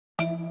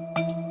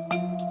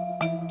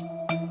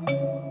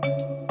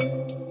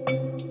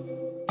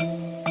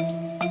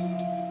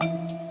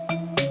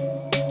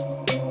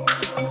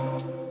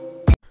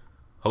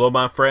Hello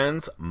my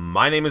friends,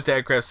 my name is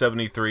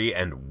Dadcraft73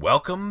 and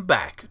welcome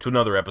back to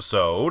another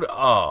episode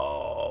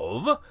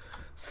of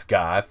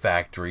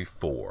SkyFactory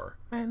 4.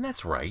 Man,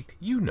 that's right,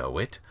 you know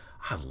it.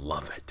 I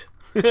love it.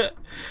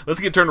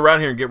 Let's get turned around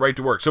here and get right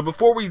to work. So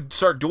before we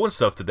start doing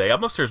stuff today,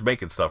 I'm upstairs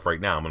making stuff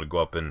right now. I'm going to go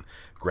up and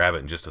grab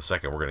it in just a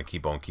second. We're going to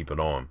keep on keeping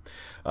on.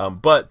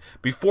 But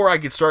before I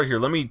get started here,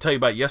 let me tell you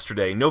about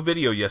yesterday. No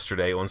video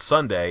yesterday on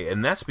Sunday,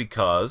 and that's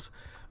because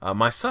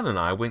my son and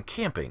I went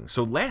camping.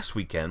 So last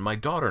weekend, my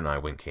daughter and I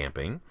went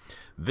camping.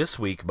 This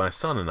week, my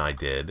son and I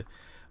did,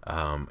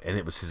 and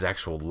it was his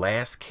actual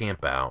last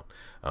camp out.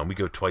 We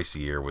go twice a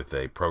year with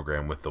a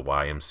program with the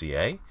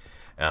YMCA.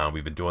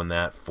 We've been doing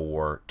that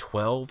for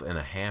 12 and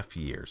a half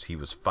years. He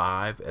was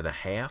 5 and a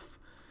half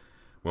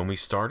when we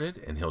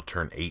started, and he'll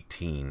turn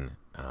 18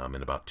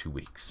 in about 2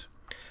 weeks.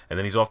 And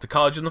then he's off to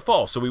college in the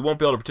fall, so we won't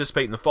be able to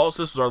participate in the fall.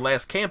 So this was our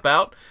last camp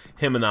out,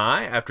 him and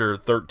I, after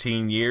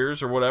 13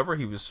 years or whatever.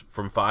 He was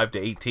from 5 to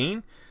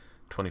 18,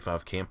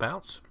 25 camp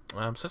outs. So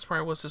that's where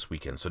I was this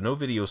weekend. So no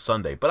video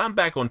Sunday, but I'm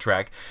back on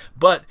track.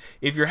 But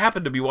if you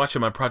happen to be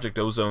watching my Project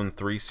Ozone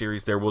 3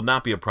 series, there will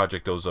not be a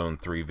Project Ozone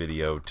 3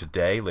 video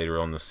today, later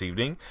on this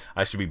evening.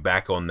 I should be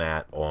back on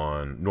that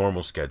on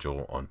normal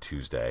schedule on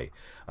Tuesday.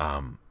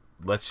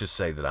 Let's just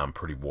say that I'm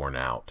pretty worn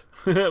out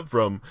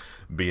from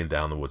being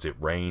down the woods. It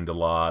rained a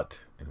lot,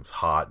 and it was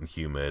hot and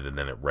humid, and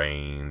then it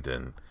rained,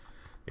 and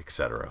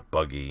etc.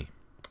 Buggy,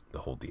 the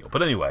whole deal.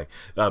 But anyway,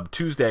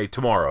 Tuesday,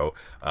 tomorrow,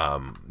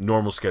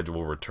 normal schedule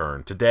will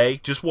return. Today,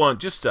 just this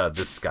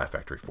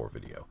SkyFactory 4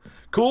 video.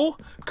 Cool?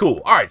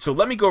 Cool. All right, so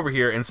let me go over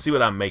here and see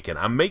what I'm making.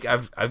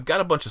 I've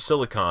got a bunch of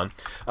silicon.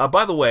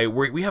 By the way,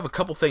 we have a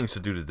couple things to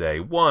do today.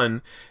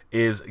 One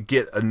is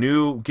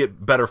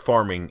get better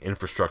farming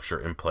infrastructure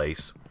in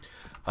place.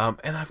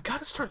 And I've got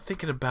to start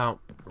thinking about,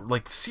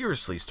 like,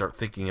 seriously start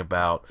thinking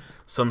about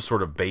some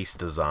sort of base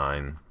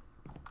design.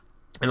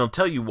 And I'll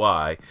tell you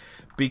why.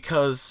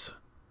 Because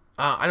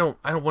I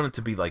don't want it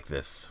to be like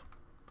this.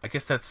 I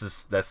guess that's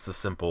the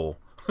simple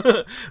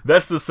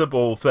that's the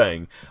simple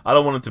thing. I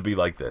don't want it to be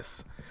like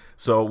this.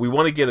 So we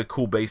want to get a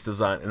cool base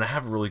design, and I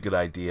have a really good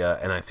idea,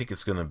 and I think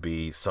it's going to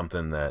be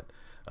something that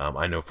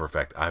I know for a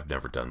fact I've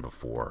never done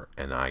before,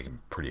 and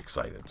I'm pretty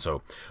excited.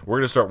 So we're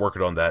going to start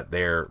working on that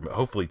there,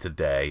 hopefully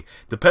today.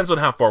 Depends on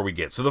how far we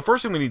get. So the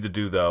first thing we need to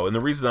do, though, and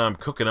the reason I'm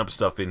cooking up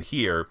stuff in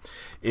here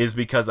is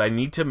because I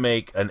need to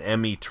make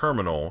an ME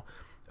terminal,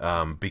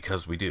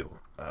 because we do.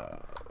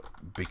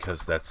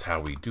 Because that's how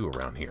we do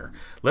around here.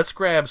 Let's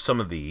grab some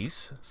of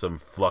these, some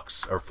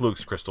flux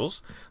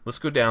crystals. Let's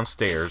go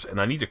downstairs, and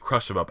I need to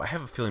crush them up. I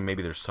have a feeling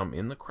maybe there's some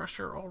in the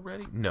crusher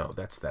already. No,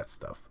 that's that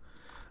stuff.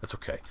 That's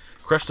okay.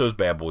 Crush those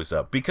bad boys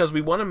up because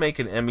we want to make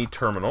an ME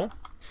terminal,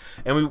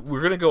 and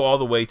we're going to go all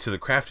the way to the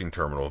crafting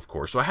terminal, of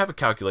course. So I have a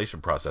calculation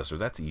processor.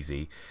 That's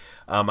easy.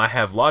 I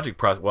have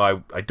logic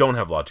well, I don't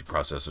have logic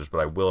processors, but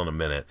I will in a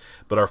minute.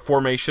 But our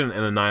formation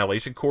and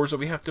annihilation cores that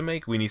we have to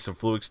make, we need some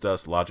fluix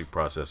dust, logic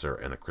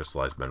processor, and a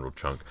crystallized mineral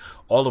chunk,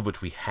 all of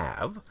which we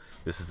have.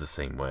 This is the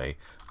same way.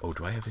 Oh,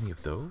 do I have any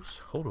of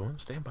those? Hold on,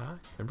 stand by.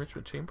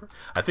 Enrichment chamber?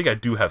 I think I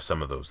do have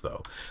some of those,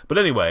 though. But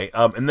anyway,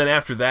 and then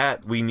after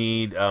that, we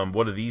need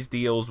one of these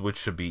deals, which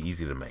should be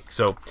easy to make.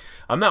 So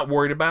I'm not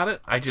worried about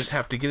it. I just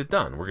have to get it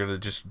done. We're going to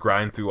just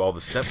grind through all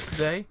the steps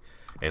today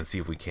and see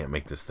if we can't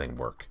make this thing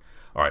work.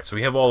 All right, so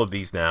we have all of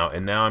these now,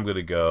 and now I'm going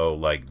to go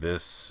like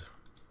this.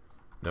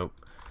 Nope.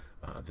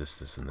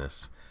 This, and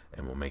this.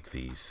 And we'll make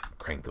these,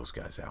 crank those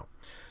guys out.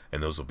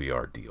 And those will be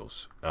our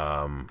deals.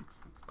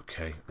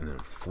 Okay, and then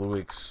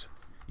fluix.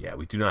 Yeah,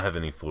 we do not have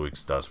any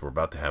fluix dust. We're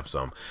about to have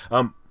some.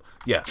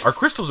 Yeah, our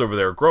crystals over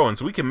there are growing,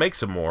 so we can make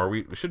some more.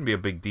 It shouldn't be a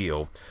big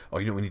deal. Oh,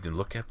 you know what we need to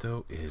look at,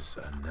 though, is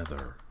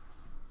another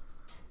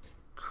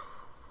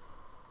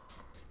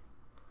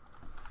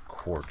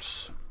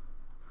quartz.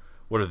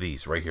 What are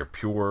these right here?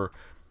 Pure.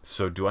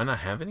 So do I not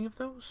have any of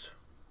those?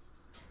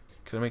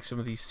 Can I make some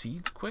of these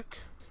seeds quick?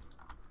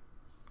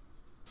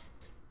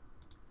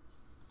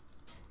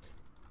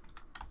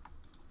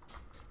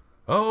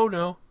 Oh,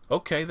 no.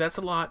 Okay, that's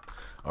a lot.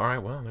 All right,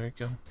 well, there you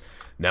go.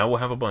 Now we'll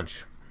have a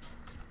bunch.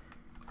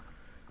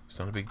 It's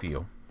not a big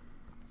deal.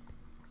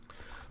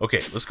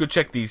 Okay, let's go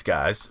check these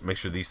guys. Make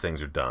sure these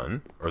things are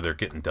done. Or they're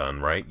getting done,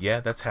 right? Yeah,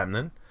 that's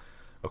happening.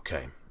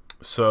 Okay,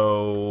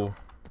 so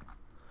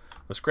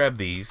let's grab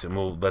these, and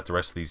we'll let the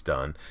rest of these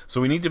done. So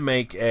we need to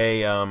make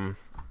a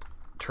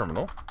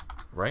terminal,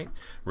 right?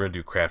 We're going to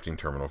do crafting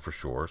terminal for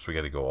sure. So we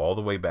got to go all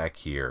the way back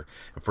here.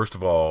 And first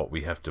of all,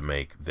 we have to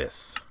make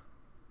this.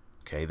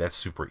 Okay, that's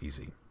super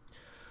easy.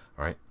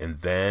 All right, and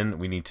then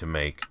we need to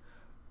make...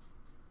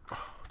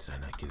 Oh, did I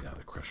not get it out of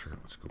the crusher?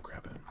 Let's go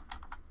grab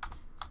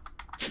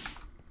it.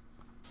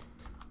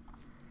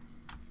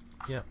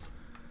 Yep.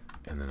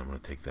 And then I'm going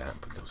to take that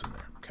and put those in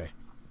there. Okay.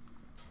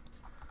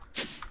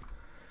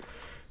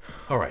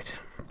 All right.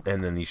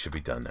 And then these should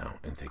be done now.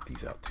 And take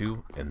these out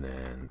too. And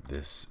then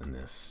this and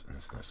this and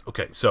this and this.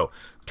 Okay, so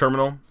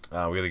terminal. We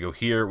got to go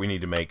here. We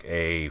need to make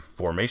a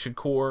formation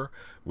core.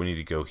 We need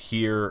to go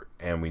here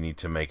and we need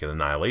to make an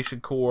annihilation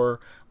core,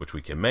 which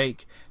we can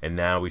make. And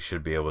now we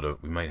should be able to,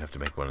 we might have to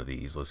make one of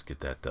these. Let's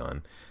get that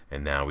done.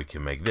 And now we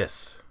can make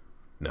this.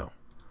 No,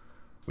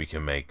 we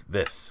can make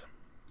this.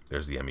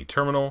 There's the ME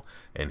terminal,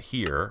 and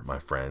here, my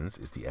friends,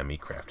 is the ME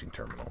crafting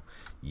terminal.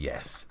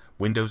 Yes,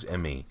 Windows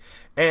ME.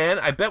 And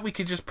I bet we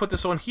could just put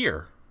this on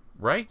here,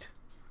 right?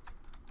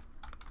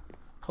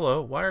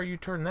 Hello, why are you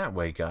turned that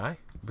way, guy?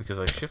 Because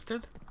I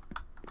shifted?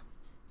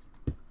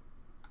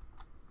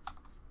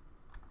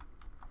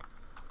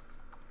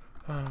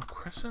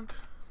 Crescent?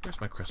 Where's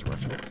my crescent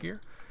wrench? Over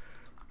here?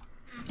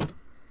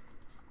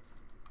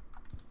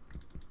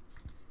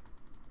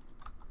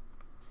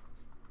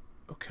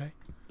 Okay.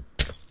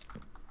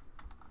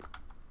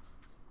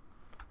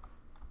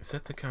 Is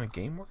that the kind of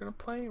game we're going to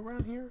play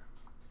around here?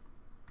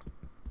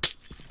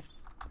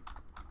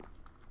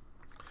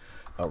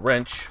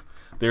 Wrench.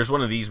 There's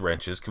one of these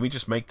wrenches. Can we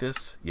just make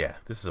this? Yeah,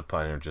 this is a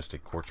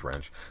Energistics quartz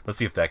wrench. Let's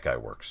see if that guy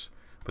works.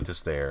 Put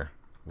this there.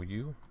 Will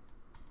you?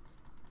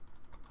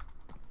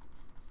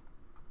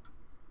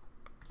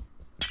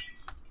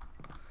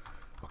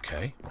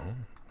 Okay. Well, I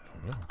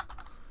don't know.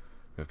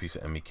 We have a piece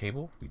of ME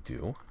cable? We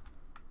do.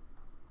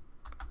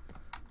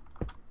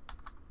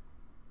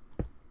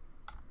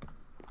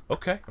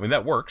 Okay, I mean,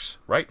 that works,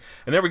 right?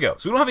 And there we go.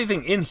 So we don't have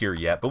anything in here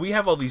yet, but we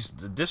have all these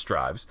disk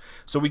drives.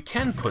 So we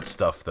can put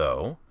stuff,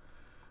 though.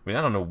 I mean,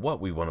 I don't know what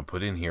we want to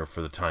put in here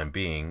for the time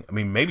being. I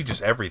mean, maybe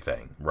just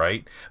everything,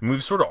 right? I mean,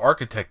 we've sort of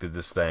architected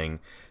this thing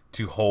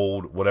to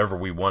hold whatever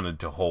we wanted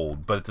to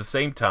hold. But at the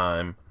same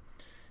time,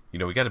 you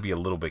know, we got to be a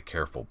little bit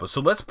careful. But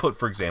so let's put,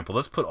 for example,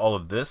 let's put all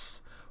of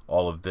this,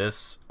 all of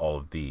this, all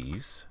of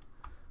these.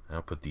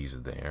 I'll put these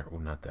in there. Oh,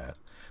 not that.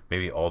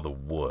 Maybe all the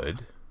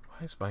wood.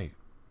 Why is my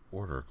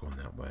order going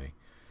that way?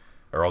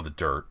 Or all the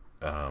dirt.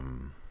 I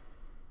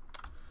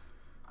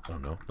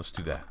don't know. Let's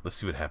do that. Let's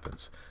see what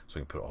happens. So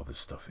we can put all this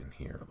stuff in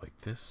here like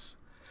this.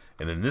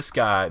 And then this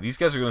guy, these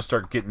guys are going to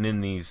start getting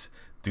in these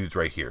dudes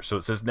right here. So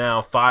it says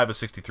now 5 of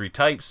 63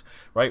 types,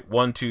 right?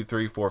 1, 2,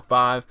 3, 4,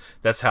 5.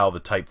 That's how the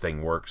type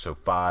thing works. So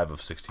 5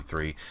 of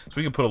 63. So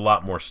we can put a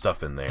lot more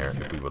stuff in there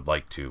if we would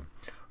like to,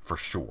 for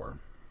sure.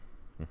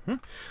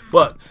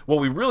 But what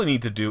we really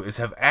need to do is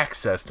have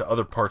access to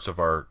other parts of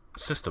our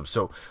system.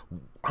 So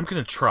I'm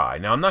going to try.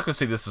 Now, I'm not going to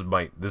say this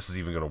is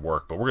even going to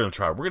work, but we're going to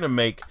try. We're going to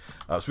make,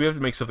 so we have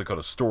to make something called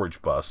a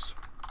storage bus,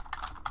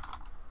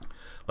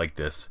 like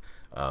this.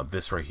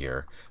 This right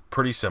here.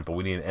 Pretty simple.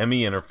 We need an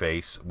ME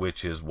interface,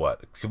 which is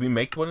what? Can we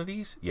make one of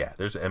these? Yeah,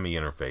 there's an ME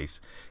interface.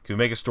 Can we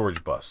make a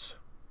storage bus?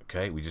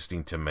 Okay, we just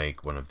need to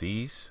make one of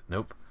these.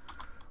 Nope.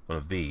 One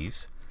of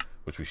these,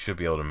 which we should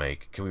be able to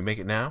make. Can we make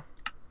it now?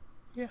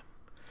 Yeah.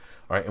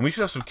 All right, and we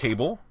should have some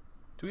cable.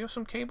 Do we have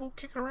some cable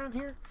kicking around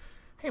here?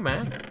 Hey,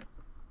 man.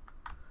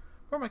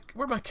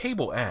 Where my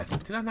cable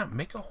at? Did I not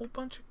make a whole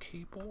bunch of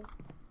cable?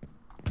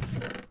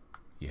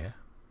 Yeah.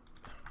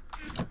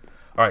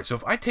 All right, so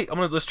if I take,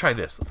 let's try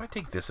this. If I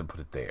take this and put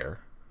it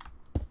there.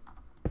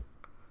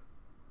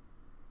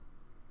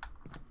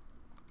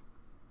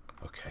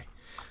 Okay.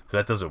 So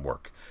that doesn't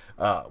work.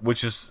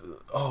 Which is,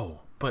 oh,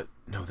 but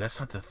no, that's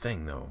not the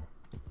thing, though.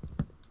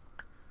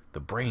 The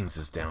brains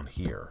is down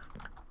here.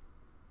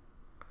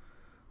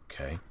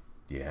 Okay,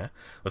 yeah.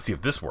 Let's see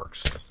if this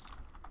works.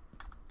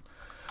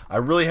 I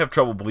really have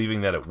trouble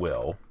believing that it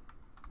will,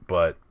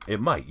 but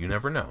it might. You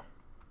never know.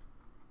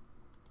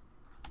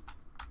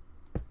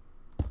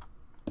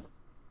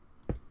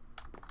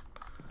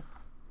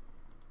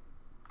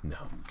 No,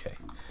 okay.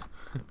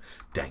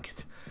 Dang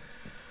it.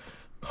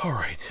 All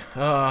right,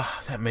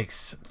 that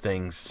makes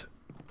things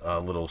a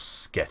little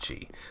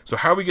sketchy. So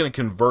how are we going to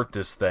convert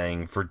this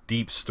thing for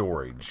deep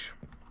storage?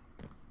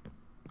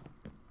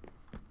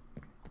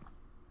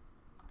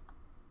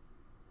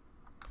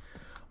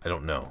 I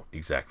don't know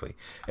exactly.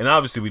 And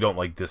obviously we don't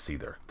like this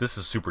either. This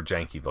is super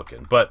janky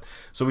looking. But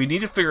so we need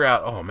to figure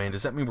out, oh man,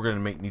 does that mean we're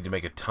going to need to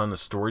make a ton of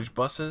storage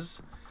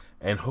buses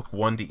and hook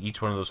one to each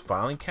one of those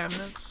filing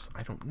cabinets?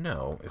 I don't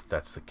know if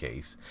that's the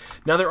case.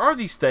 Now there are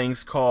these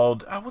things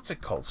called, what's it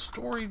called?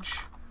 Storage,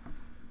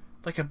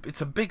 like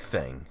it's a big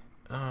thing.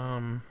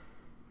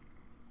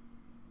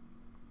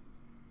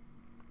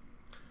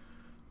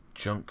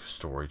 Junk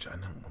storage. I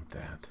don't want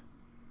that.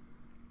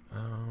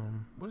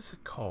 What is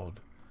it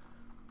called?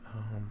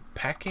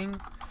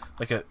 Packing,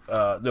 like a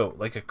no,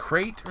 like a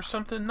crate or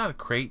something. Not a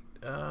crate.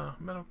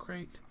 Metal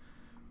crate.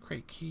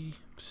 Crate key.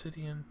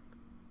 Obsidian.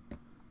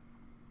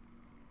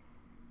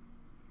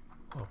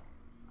 Oh,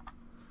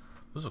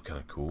 those are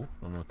kind of cool.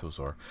 I don't know what those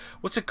are.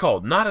 What's it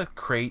called? Not a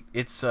crate.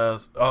 It's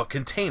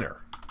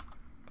container.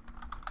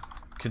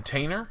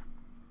 Container.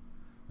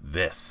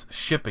 This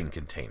shipping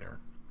container.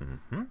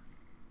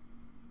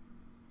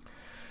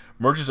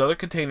 Merges other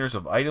containers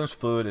of items,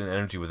 fluid, and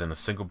energy within a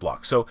single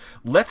block. So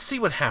let's see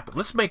what happens.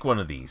 Let's make one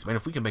of these. Man,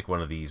 if we can make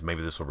one of these,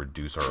 maybe this will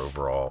reduce our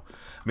overall...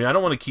 I mean, I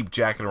don't want to keep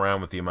jacking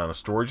around with the amount of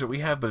storage that we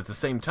have, but at the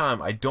same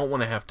time, I don't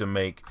want to have to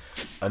make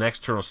an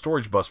external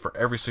storage bus for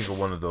every single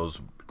one of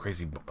those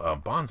crazy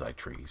bonsai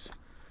trees.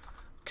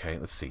 Okay,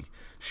 let's see.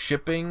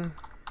 Shipping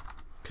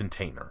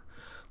container.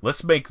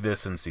 Let's make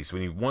this and see. So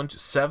we need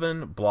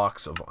 7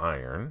 blocks of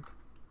iron.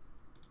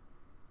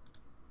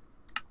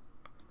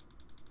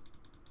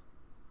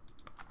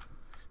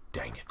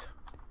 Dang it.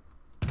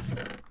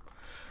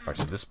 Alright,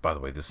 so this, by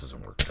the way, this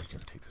doesn't work. I can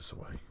take this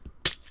away.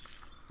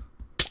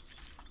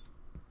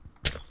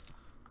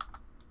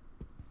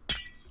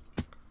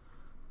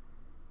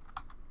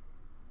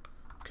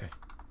 Okay.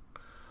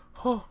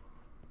 Oh.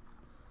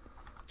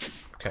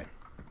 Okay.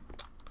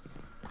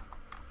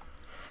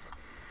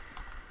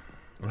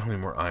 I don't need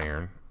more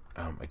iron.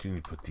 I do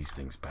need to put these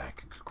things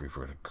back. Good grief,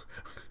 we're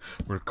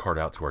gonna cart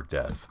out to our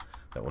death.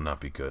 That will not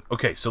be good.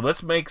 Okay, so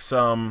let's make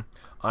some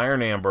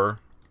iron amber.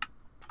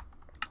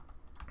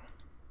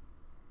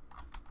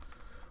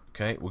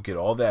 Okay, we'll get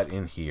all that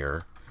in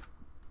here.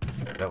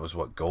 That was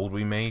what, gold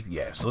we made?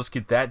 Yeah, so let's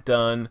get that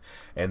done,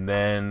 and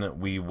then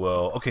we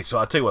will... Okay, so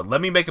I'll tell you what, let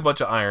me make a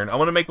bunch of iron. I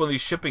want to make one of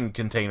these shipping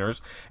containers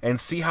and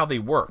see how they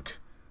work,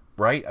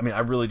 right? I mean, I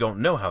really don't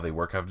know how they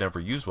work. I've never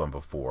used one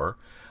before.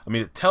 I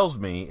mean, it tells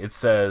me, it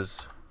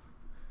says...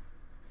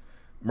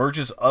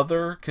 Merges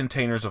other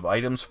containers of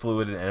items,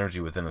 fluid, and energy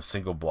within a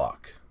single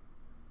block.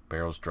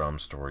 Barrels,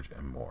 drums, storage,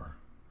 and more.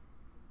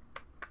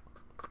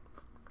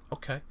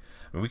 Okay.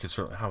 I mean, we could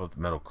certainly... How about the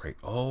metal crate?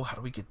 Oh, how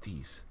do we get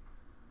these?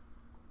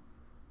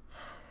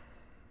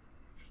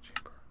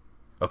 Chamber.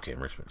 Okay,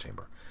 enrichment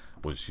chamber.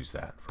 We'll just use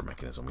that for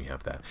mechanism. We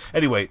have that.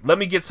 Anyway, let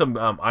me get some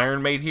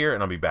iron made here,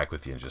 and I'll be back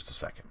with you in just a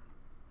second.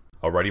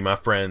 Alrighty, my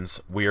friends,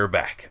 we are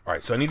back.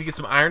 Alright, so I need to get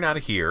some iron out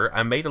of here.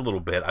 I made a little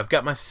bit. I've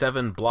got my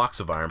 7 blocks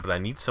of iron, but I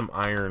need some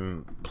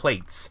iron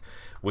plates,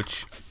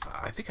 which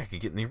I think I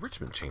could get in the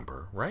enrichment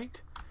chamber, right?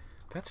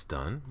 That's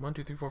done. 1,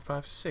 2, 3, 4,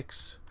 5,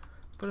 6.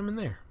 Put them in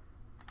there.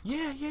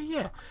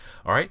 Yeah.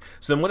 Alright,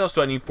 so then what else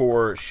do I need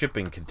for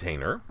shipping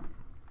container?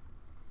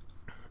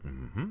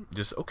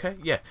 Just, okay,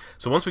 yeah.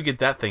 So once we get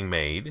that thing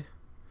made,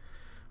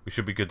 we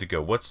should be good to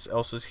go. What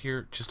else is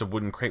here? Just a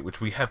wooden crate,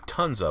 which we have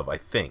tons of, I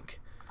think.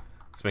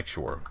 Let's make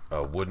sure.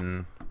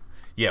 Wooden...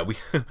 Yeah, we...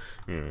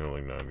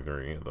 like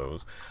 93 of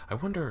those. I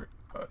wonder...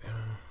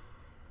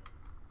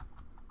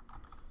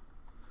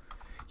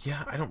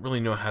 yeah, I don't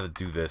really know how to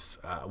do this.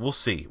 We'll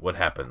see what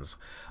happens.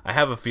 I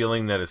have a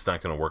feeling that it's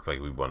not going to work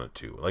like we want it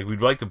to. Like, we'd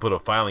like to put a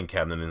filing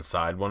cabinet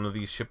inside one of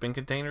these shipping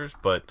containers,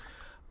 but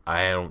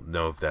I don't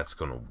know if that's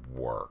going to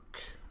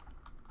work.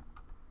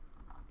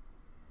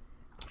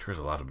 I'm sure there's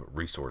a lot of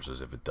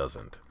resources if it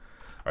doesn't.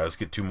 Alright, let's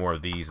get 2 more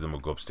of these, and then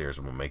we'll go upstairs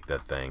and we'll make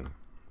that thing.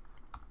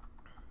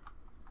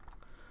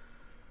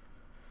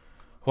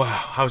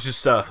 Wow, I was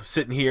just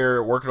sitting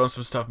here working on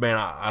some stuff, man.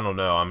 I don't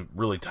know. I'm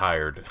really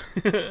tired.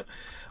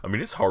 I mean,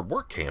 it's hard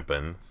work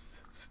camping.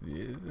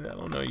 I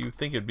don't know. You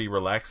think it'd be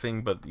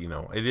relaxing, but, you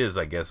know, it is,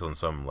 I guess, on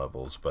some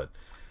levels. But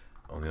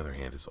on the other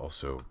hand, it's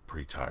also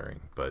pretty tiring.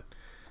 But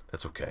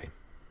that's okay.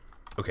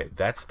 Okay,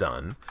 that's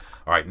done.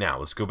 All right, now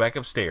let's go back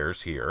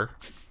upstairs here,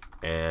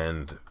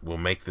 and we'll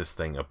make this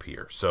thing up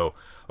here. So,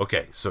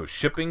 okay, so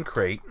shipping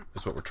crate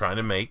is what we're trying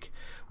to make.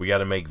 We got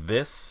to make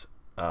this...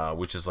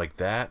 which is like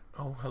that.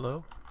 Oh,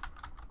 hello.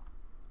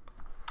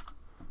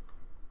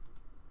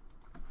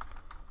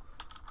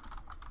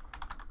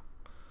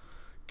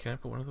 Can I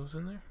put one of those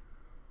in there?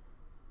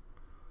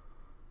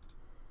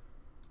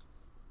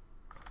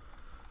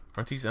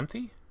 Aren't these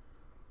empty?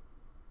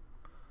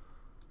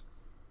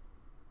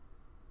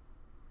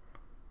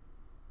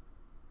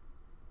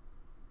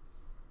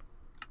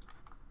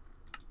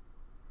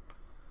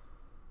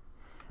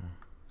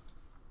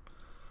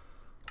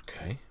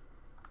 Okay.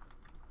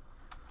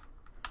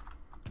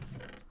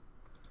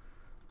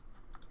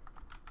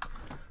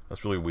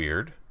 That's really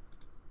weird.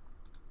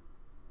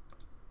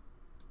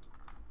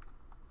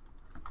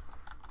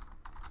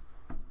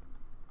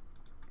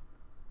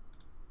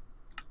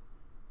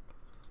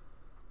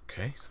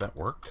 Okay, so that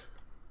worked.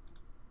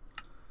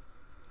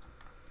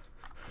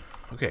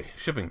 Okay,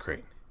 shipping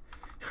crate.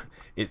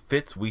 It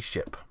fits, we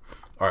ship.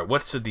 Alright,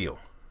 what's the deal?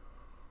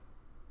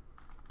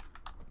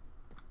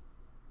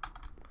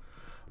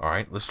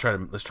 Alright, let's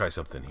try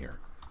something here.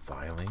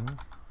 Filing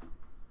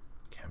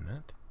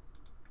cabinet.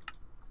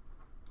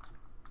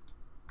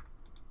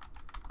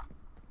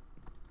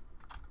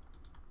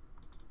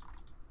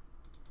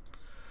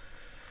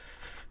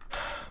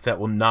 That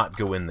will not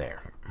go in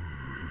there.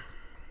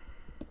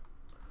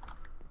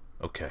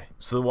 Okay,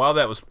 so while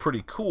that was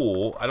pretty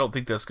cool, I don't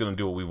think that's going to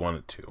do what we want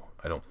it to.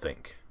 I don't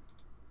think.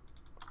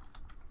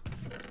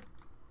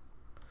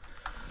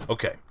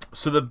 Okay,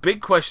 so the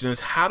big question is,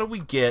 how do we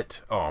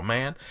get... Oh,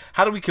 man.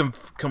 How do we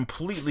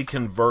completely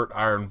convert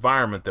our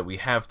environment that we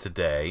have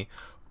today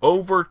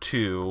over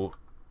to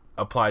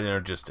applied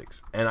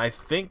energistics? And I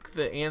think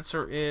the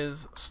answer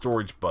is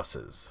storage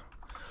buses.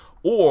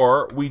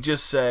 Or we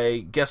just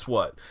say, guess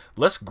what?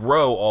 Let's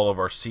grow all of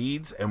our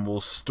seeds and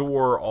we'll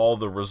store all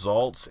the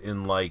results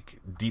in like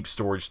deep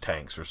storage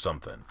tanks or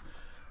something,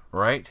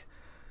 right?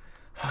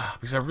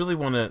 Because I really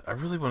want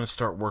to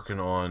start working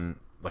on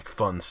like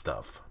fun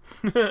stuff.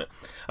 I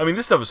mean,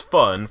 this stuff is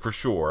fun for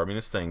sure. I mean,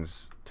 this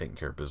thing's taking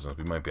care of business.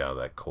 We might be out of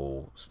that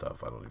coal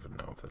stuff. I don't even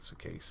know if that's the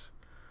case.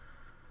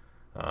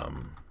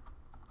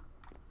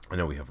 I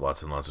know we have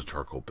lots and lots of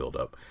charcoal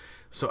buildup,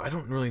 so I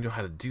don't really know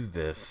how to do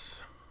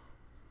this.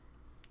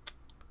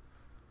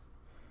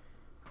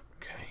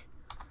 Okay,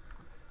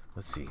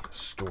 let's see,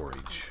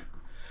 storage.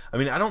 I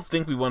mean, I don't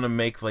think we want to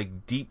make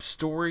like deep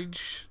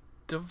storage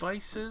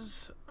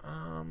devices.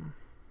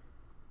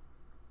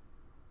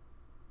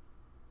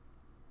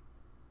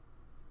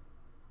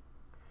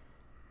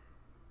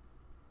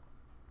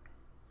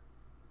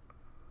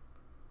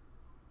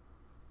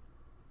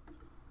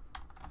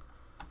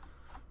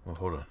 Well,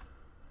 hold on.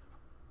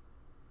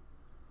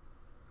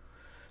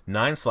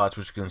 9 slots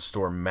which can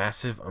store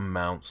massive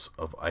amounts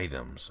of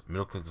items.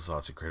 Middle click the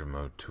slots in creative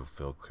mode to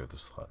fill clear the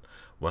slot.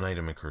 1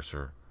 item in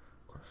cursor.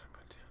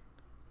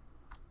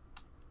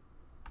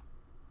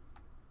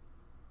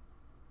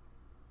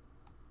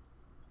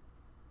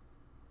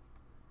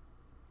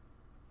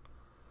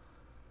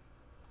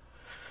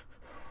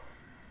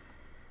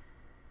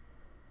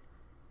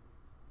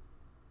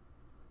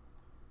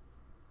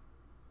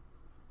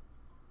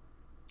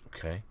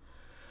 Okay.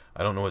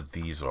 I don't know what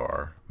these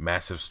are.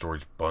 Massive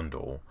storage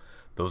bundle.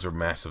 Those are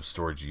massive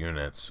storage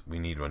units. We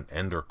need an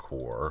ender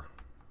core.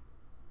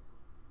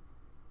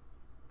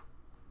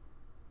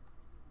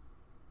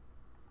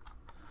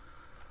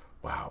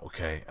 Wow,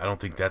 okay. I don't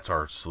think that's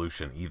our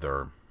solution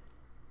either.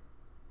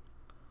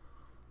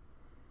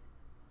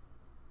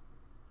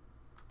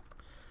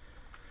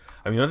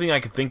 I mean, the only thing I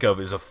can think of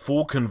is a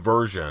full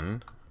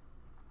conversion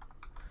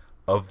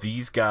of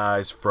these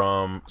guys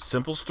from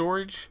simple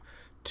storage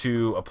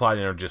to applied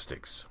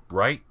energistics,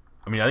 right?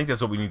 I mean, I think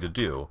that's what we need to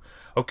do.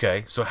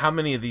 Okay, so how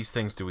many of these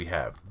things do we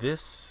have?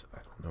 This, I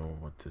don't know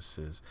what this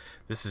is.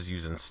 This is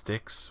using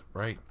sticks,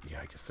 right? Yeah,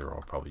 I guess they're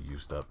all probably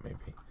used up,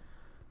 maybe.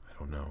 I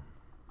don't know.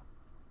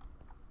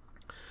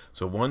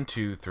 So 1,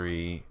 2,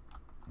 3,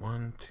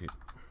 1, 2...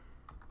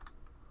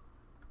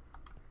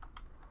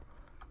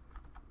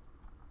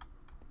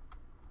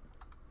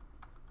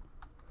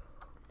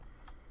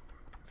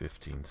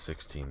 15,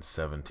 16,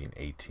 17,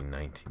 18,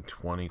 19,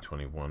 20,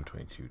 21,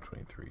 22,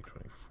 23,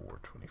 24,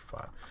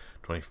 25,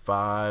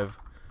 25,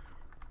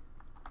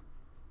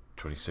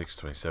 26,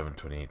 27,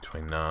 28,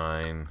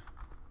 29,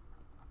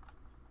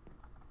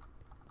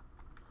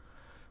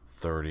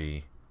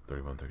 30,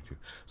 31, 32.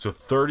 So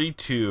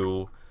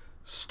 32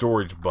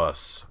 storage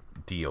bus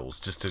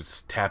deals just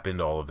to tap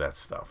into all of that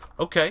stuff.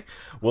 Okay,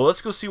 well,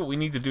 let's go see what we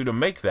need to do to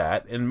make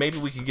that, and maybe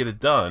we can get it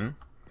done.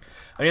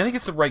 I mean, I think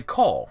it's the right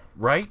call,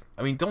 right?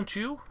 I mean, don't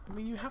you? I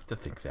mean, you have to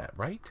think that,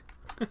 right?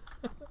 And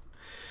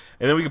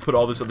then we can put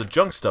all this other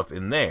junk stuff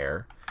in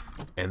there,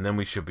 and then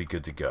we should be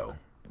good to go,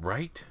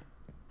 right?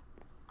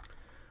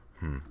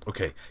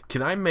 Okay,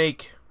 can I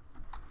make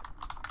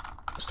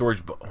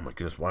storage... Oh my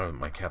goodness, why is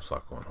my caps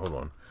lock on? Hold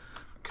on.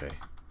 Okay.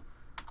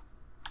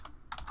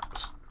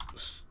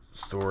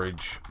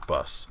 Storage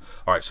bus.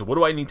 All right, so what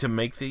do I need to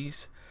make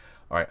these?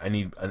 All right, I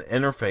need an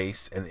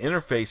interface. An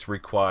interface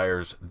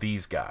requires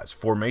these guys,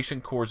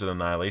 formation cores and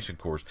annihilation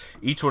cores.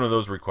 Each one of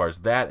those requires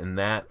that and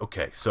that.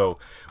 Okay, so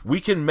we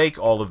can make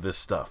all of this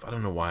stuff. I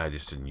don't know why I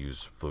just didn't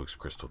use Fluix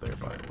Crystal there,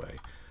 by the way.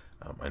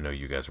 I know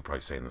you guys are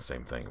probably saying the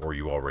same thing, or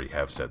you already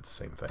have said the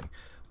same thing.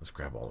 Let's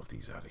grab all of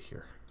these out of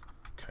here.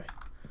 Okay.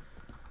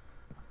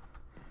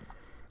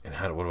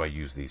 And what do I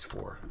use these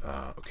for?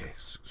 Okay,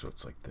 so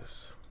it's like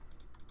this.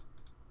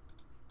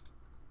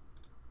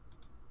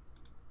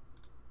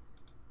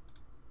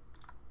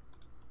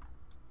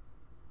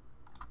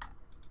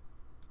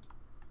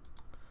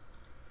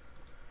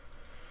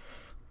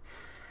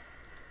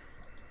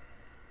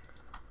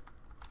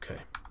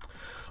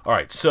 All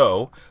right,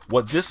 so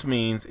what this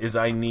means is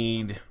I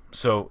need,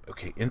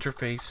 okay,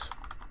 interface,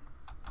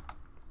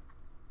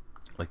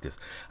 like this.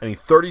 I need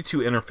 32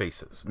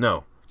 interfaces.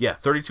 No, yeah,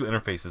 32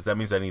 interfaces. That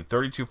means I need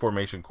 32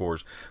 formation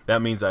cores.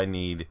 That means I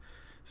need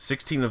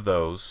 16 of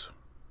those,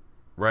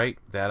 right?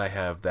 That I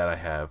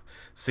have.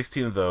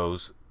 16 of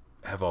those,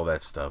 have all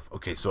that stuff.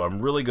 Okay, so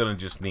I'm really going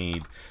to just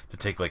need to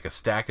take like a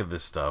stack of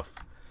this stuff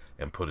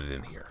and put it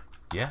in here.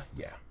 Yeah,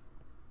 yeah.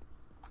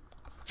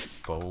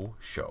 Faux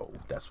show.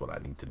 That's what I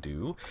need to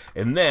do.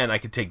 And then I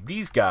can take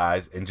these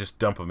guys and just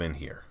dump them in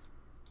here.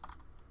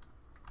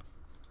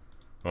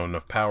 I don't have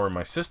enough power in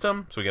my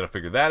system, so we got to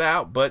figure that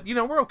out. But, you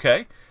know, we're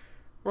okay.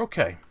 We're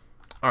okay.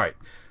 All right.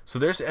 So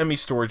there's the ME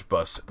storage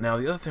bus. Now,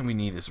 the other thing we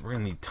need is we're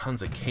going to need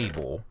tons of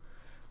cable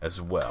as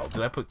well.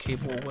 Did I put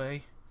cable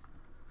away?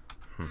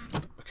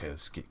 Okay,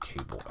 let's get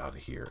cable out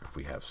of here. If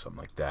we have something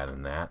like that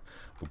and that,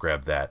 we'll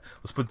grab that.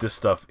 Let's put this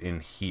stuff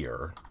in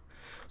here.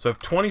 So I have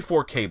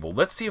 24 cable.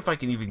 Let's see if I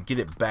can even get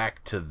it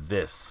back to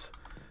this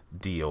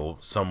deal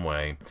some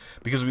way,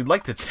 because we'd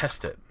like to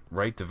test it,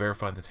 right, to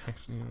verify that it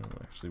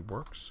actually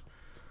works.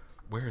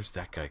 Where is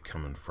that guy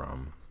coming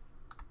from?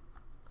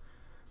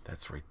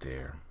 That's right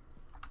there.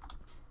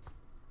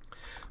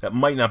 That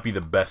might not be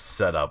the best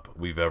setup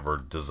we've ever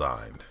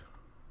designed.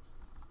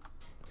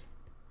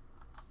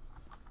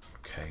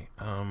 Okay,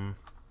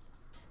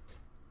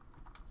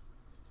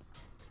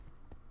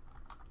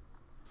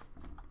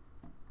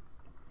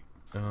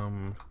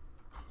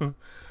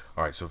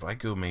 alright, so if I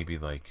go maybe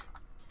like...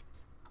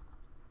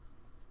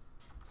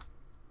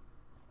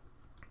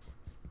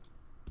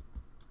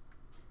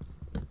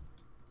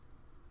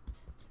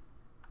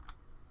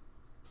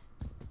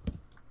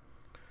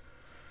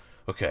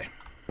 Okay.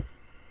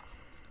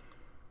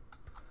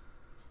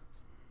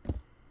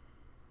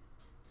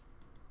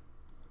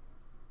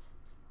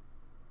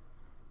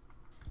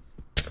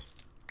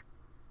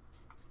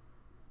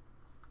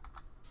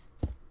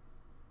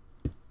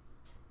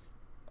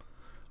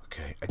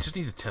 Okay, I just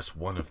need to test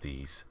one of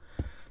these.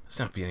 Let's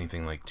not be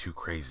anything like too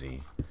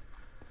crazy. I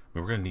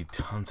mean, we're gonna need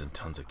tons and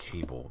tons of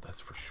cable,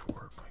 that's for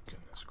sure. My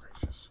goodness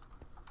gracious.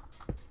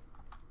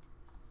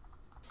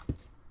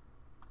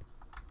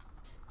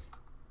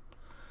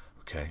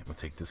 Okay, I'm gonna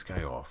take this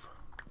guy off.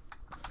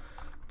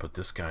 Put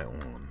this guy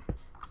on.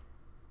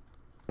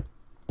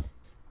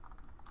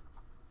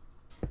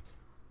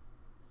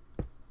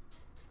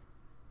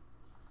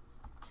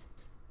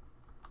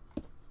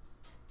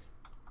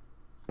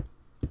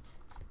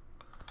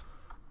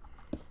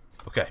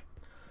 Okay.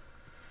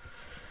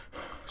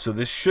 So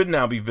this should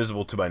now be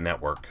visible to my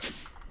network.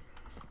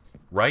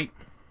 Right?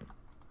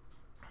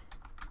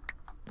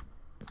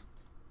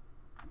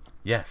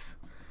 Yes.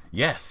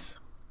 Yes.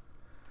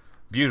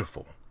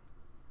 Beautiful.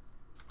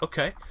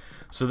 Okay.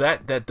 So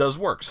that does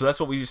work. So that's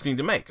what we just need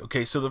to make.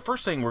 Okay, so the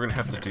first thing we're going to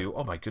have to do...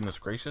 Oh, my goodness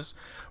gracious.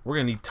 We're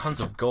going to need tons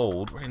of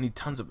gold. We're going to need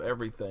tons of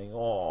everything.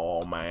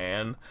 Oh,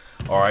 man.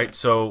 All right,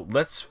 so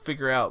let's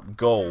figure out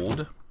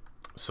gold.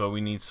 So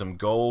we need some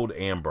gold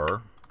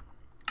amber.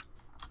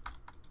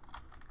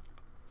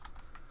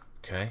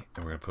 Okay,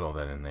 and we're going to put all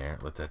that in there.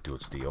 Let that do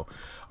its deal.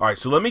 All right,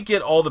 so let me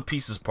get all the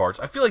pieces parts.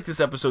 I feel like this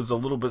episode's a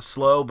little bit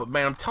slow, but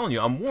man, I'm telling you,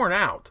 I'm worn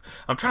out.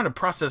 I'm trying to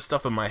process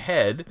stuff in my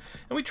head,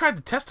 and we tried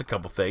to test a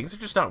couple things. They're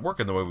just not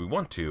working the way we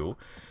want to.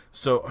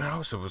 So I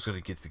also was going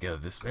to get together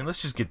this, man,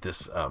 let's just get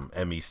this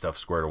ME stuff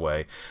squared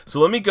away. So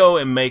let me go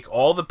and make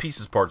all the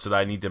pieces parts that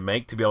I need to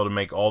make to be able to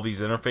make all these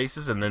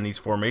interfaces and then these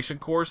formation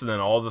cores and then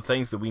all the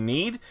things that we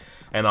need.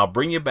 And I'll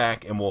bring you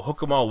back and we'll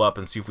hook them all up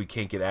and see if we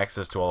can't get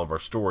access to all of our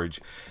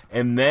storage.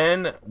 And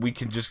then we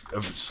can just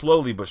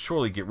slowly but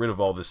surely get rid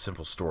of all this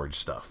simple storage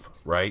stuff,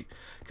 right?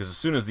 Because as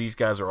soon as these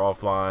guys are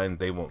offline,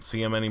 they won't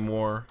see them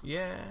anymore.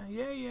 Yeah.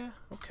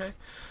 Okay.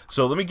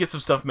 So let me get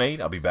some stuff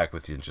made. I'll be back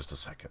with you in just a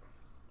second.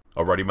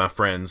 Alrighty, my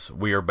friends,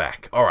 we are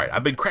back. Alright,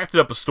 I've been crafted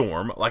up a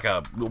storm like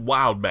a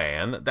wild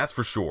man, that's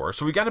for sure.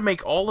 So we got to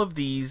make all of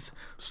these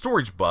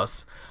storage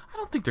bus. I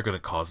don't think they're going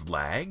to cause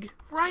lag,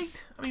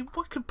 right? I mean,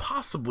 what could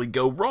possibly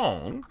go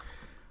wrong?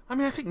 I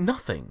mean, I think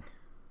nothing,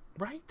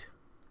 right?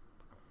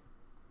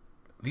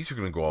 These are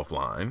going to go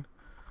offline,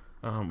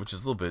 which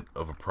is a little bit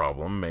of a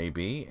problem,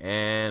 maybe.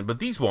 But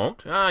these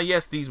won't.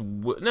 Yes, these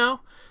no,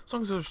 as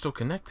long as they're still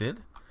connected.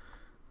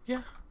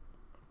 Yeah.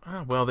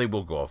 Well, they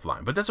will go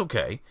offline, but that's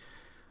okay.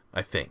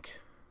 I think.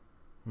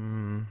 I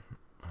don't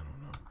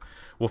know.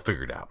 We'll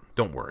figure it out.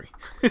 Don't worry.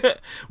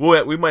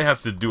 We might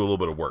have to do a little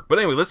bit of work. But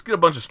anyway, let's get a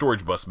bunch of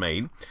storage bus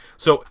made.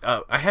 So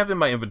I have in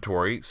my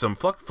inventory some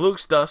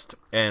flux dust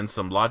and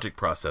some logic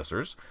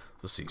processors.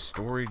 Let's see.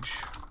 Storage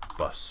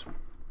bus.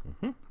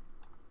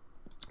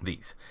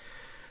 These.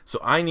 So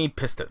I need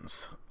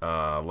pistons.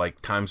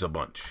 Like times a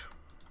bunch.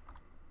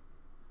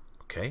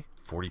 Okay.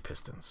 40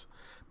 pistons.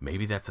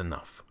 Maybe that's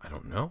enough. I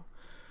don't know.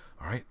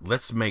 Alright,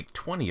 let's make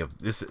 20 of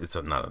this. It's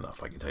not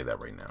enough, I can tell you that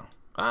right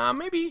now.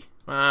 Maybe?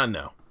 No.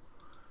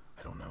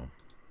 I don't know.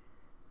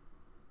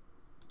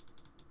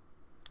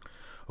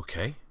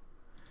 Okay.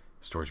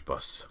 Storage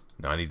bus.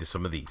 Now I need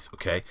some of these,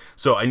 okay?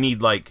 So I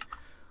need like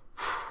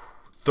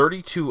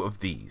 32 of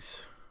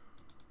these.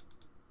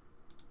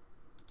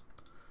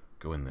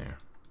 Go in there.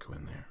 Go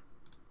in there.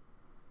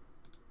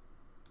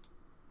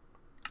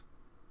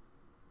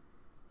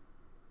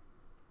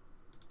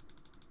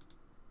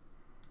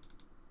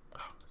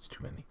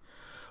 Too many.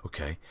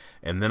 Okay,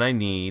 and then I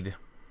need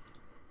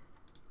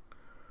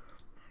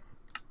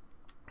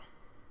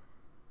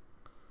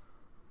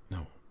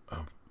no.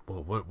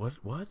 Well,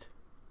 what?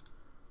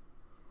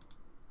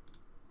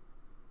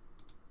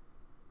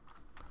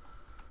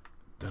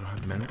 They don't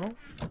have mineral?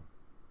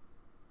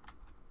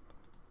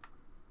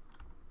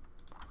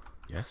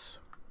 Yes.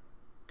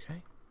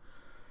 Okay.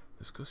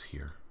 This goes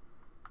here,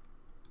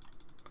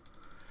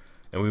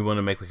 and we want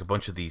to make like a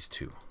bunch of these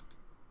too.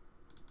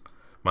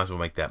 Might as well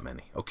make that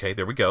many. Okay,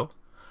 there we go.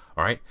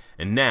 All right,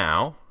 and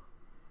now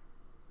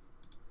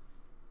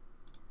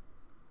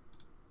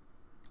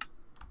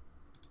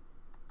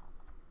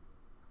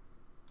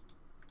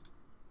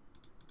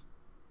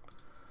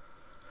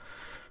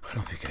I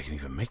don't think I can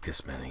even make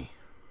this many.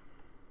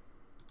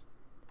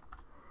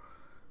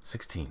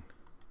 16.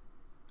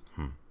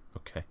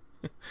 Okay.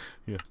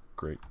 Yeah,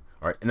 great.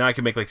 All right, and now I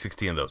can make like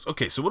 16 of those.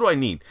 Okay, so what do I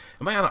need?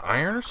 Am I out of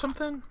iron or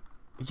something?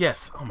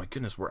 Yes. Oh my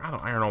goodness, we're out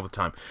of iron all the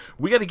time.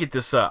 We got to get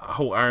this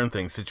whole iron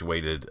thing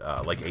situated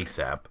like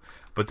ASAP,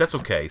 but that's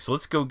okay. So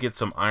let's go get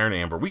some iron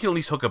amber. We can at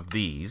least hook up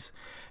these,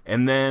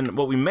 and then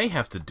what we may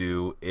have to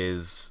do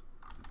is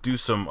do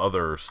some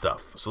other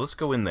stuff. So let's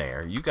go in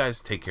there. You guys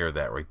take care of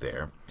that right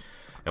there,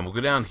 and we'll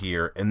go down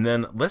here, and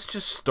then let's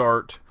just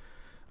start.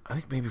 I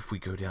think maybe if we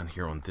go down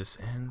here on this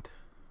end,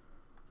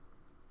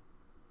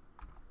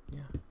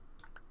 yeah.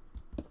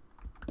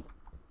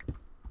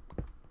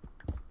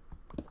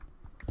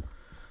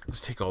 Let's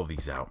take all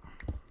these out.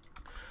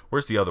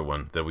 Where's the other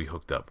one that we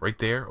hooked up? Right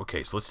there?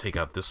 Okay, so let's take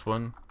out this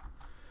one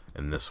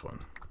and this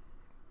one.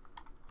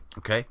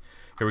 Okay,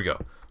 here we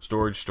go.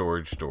 Storage,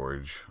 storage,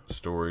 storage,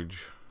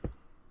 storage.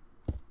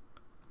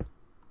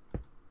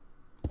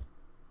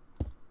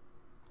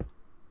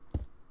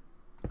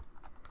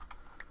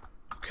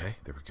 Okay,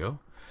 there we go.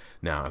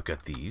 Now I've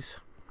got these.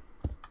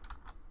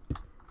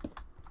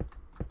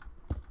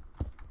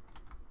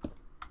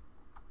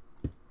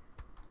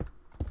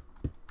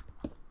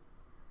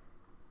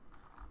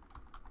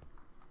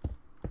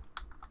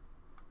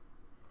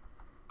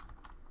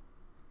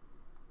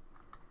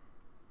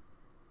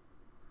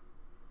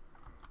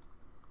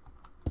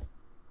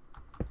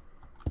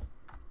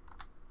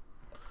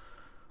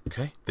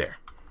 Okay, there.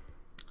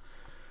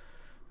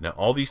 Now,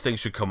 all these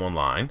things should come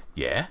online.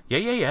 Yeah.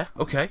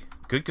 Okay,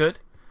 good.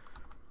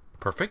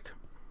 Perfect.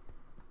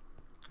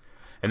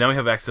 And now we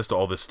have access to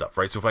all this stuff,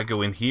 right? So if I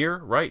go in here,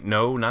 right?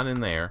 No, not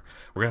in there.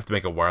 We're going to have to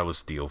make a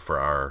wireless deal for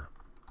our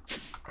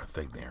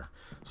thing there.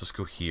 So let's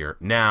go here.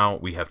 Now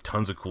we have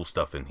tons of cool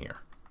stuff in here.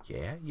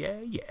 Yeah.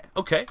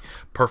 Okay,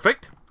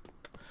 perfect.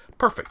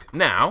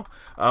 Now,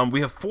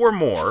 we have 4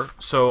 more,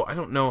 so I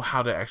don't know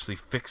how to actually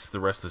fix the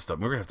rest of this stuff.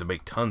 We're going to have to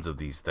make tons of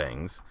these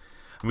things.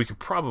 And we could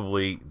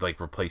probably, like,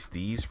 replace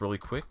these really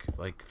quick,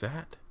 like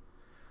that.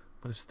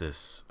 What is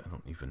this? I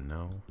don't even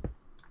know.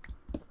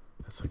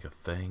 That's like a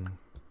thing.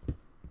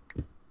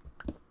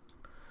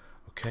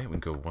 Okay, we can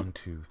go 1,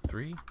 2,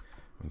 3. We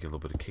can get a little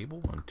bit of cable.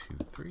 1,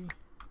 2, 3.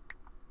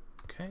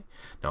 Okay.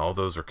 Now all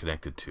those are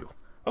connected too.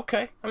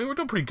 Okay. I mean, we're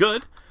doing pretty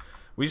good.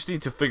 We just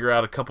need to figure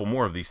out a couple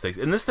more of these things.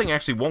 And this thing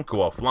actually won't go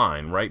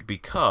offline, right?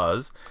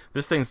 Because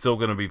this thing's still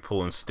going to be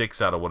pulling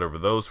sticks out of whatever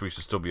those, so we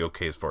should still be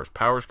okay as far as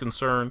power is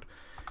concerned.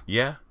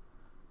 Yeah?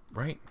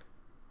 Right?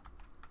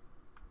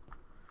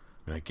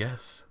 I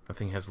guess that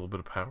thing has a little bit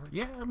of power.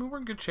 Yeah, I mean, we're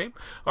in good shape.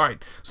 All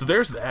right, so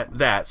there's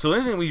that. So the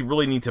only thing we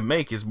really need to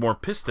make is more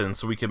pistons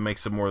so we can make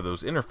some more of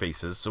those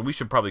interfaces. So we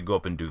should probably go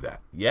up and do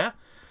that. Yeah?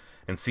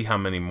 And see how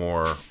many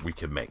more we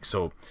can make.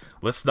 So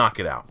let's knock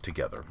it out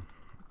together.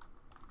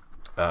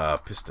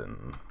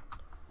 Piston.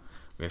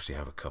 We actually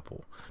have a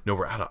couple. No,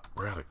 we're out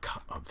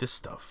of this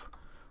stuff.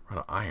 We're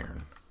out of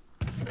iron.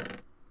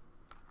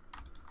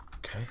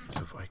 Okay,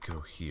 so if I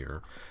go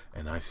here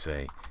and I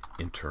say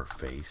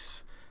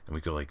interface and we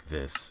go like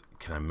this,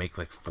 can I make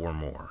like 4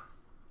 more?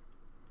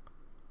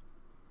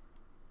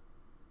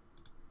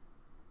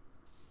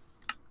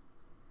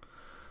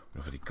 We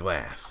don't have any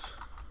glass.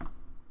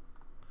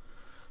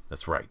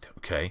 That's right.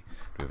 Okay. Do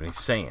we have any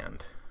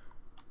sand?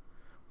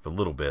 A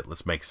little bit.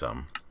 Let's make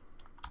some.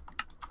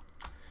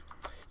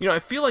 You know, I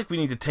feel like we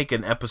need to take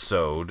an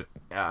episode.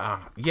 Yeah,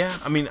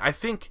 I mean, I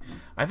think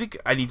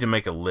I need to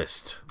make a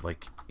list,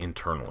 like,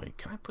 internally.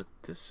 Can I put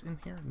this in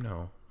here?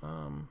 No.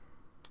 I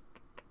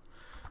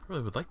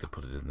really would like to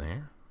put it in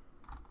there.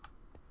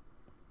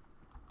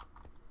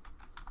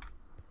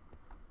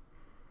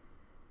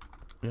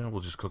 Yeah,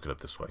 we'll just cook it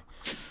up this way.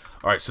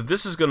 All right, so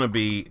this is going to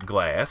be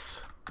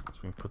glass. So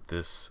we can put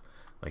this,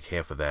 like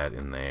half of that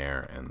in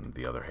there and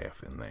the other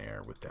half in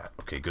there with that.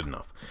 Okay, good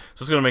enough.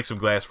 So it's going to make some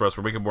glass for us.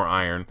 We're making more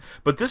iron.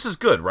 But this is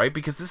good, right?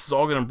 Because this is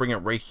all going to bring it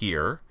right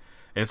here.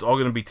 And it's all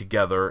going to be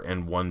together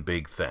in one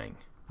big thing.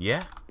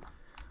 Yeah?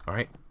 All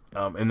right.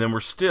 And then we're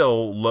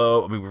still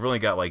low. I mean, we've only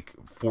got like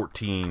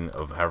 14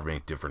 of however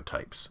many different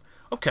types.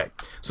 Okay,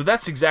 so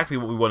that's exactly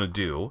what we want to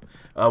do.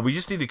 We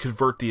just need to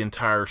convert the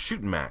entire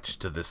shooting match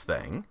to this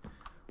thing,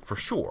 for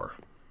sure.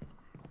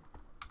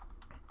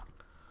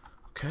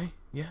 Okay,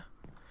 yeah.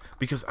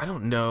 Because I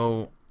don't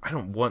know, I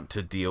don't want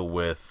to deal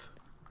with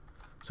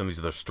some of these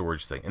other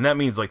storage things. And that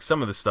means like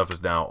some of this stuff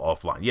is now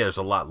offline. Yeah, there's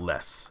a lot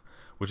less,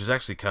 which is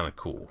actually kind of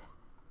cool.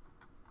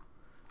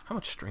 How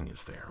much string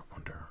is there, I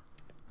wonder?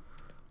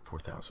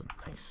 4,000,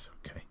 nice,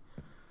 okay.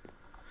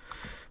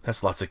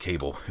 That's lots of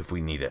cable if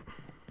we need it.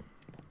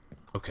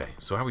 Okay,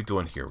 so how are we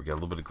doing here? We got a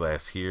little bit of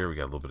glass here. We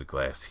got a little bit of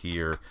glass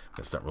here.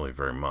 That's not really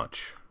very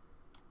much.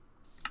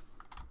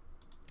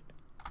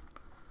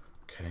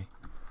 Okay,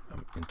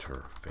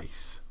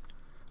 interface.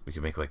 We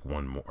can make like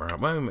one more.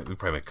 Well, we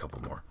probably make a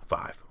couple more.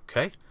 5.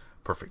 Okay,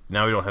 perfect.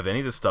 Now we don't have any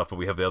of this stuff, but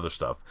we have the other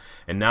stuff.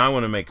 And now I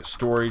want to make a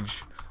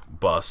storage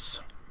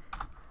bus.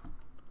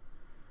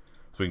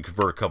 So we can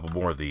convert a couple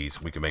more of these.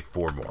 We can make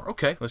 4 more.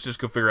 Okay, let's just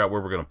go figure out where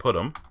we're going to put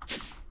them.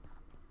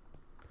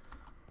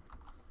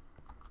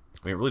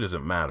 I mean, it really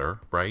doesn't matter,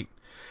 right?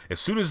 As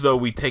soon as, though,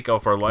 we take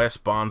off our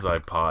last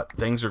bonsai pot,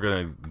 things are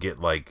going to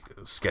get, like,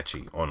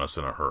 sketchy on us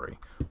in a hurry.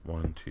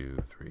 1, 2,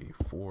 3,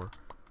 4.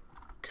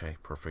 Okay,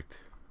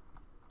 perfect.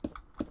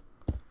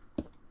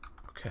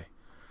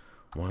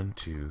 1,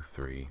 2,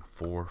 3,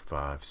 4,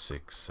 5,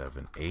 6,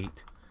 7,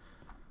 8,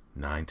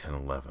 9, 10,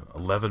 11.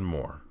 11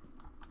 more.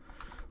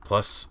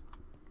 Plus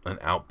an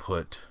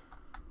output.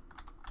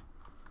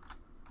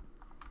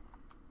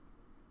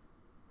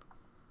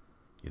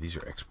 Yeah, these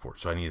are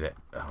exports, so I need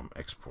an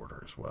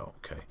exporter as well.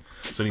 Okay,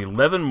 so I need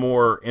 11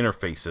 more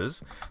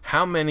interfaces.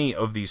 How many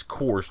of these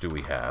cores do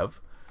we have?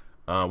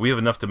 We have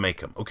enough to make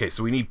them. Okay,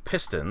 so we need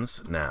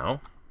pistons now.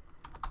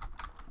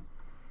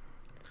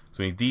 So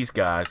we need these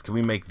guys. Can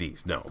we make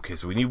these? No. Okay,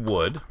 so we need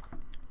wood,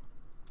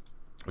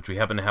 which we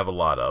happen to have a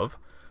lot of,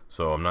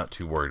 so I'm not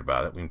too worried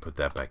about it. We can put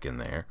that back in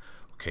there.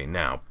 Okay,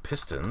 now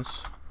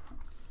pistons.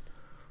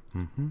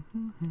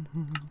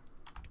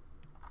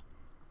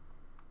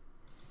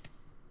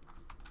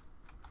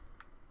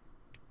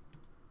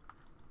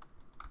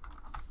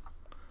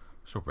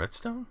 So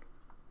redstone?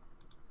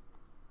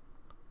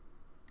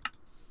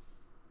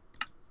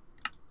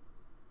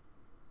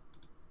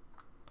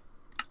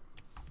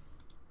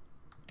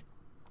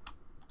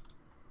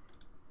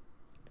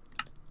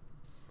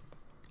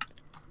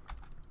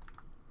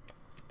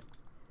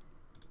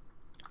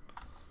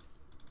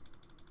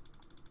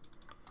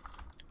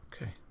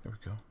 Okay, there we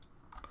go.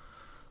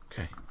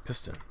 Okay,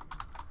 piston.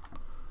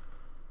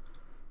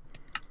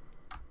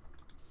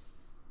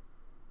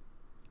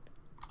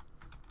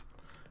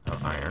 Now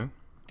iron.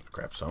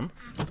 Grab some.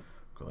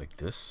 Go like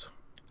this.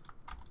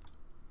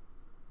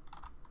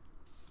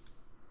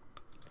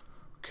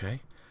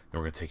 Okay. Now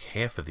we're going to take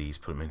half of these,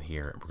 put them in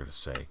here, and we're going to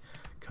say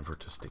convert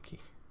to sticky.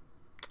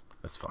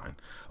 That's fine.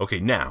 Okay,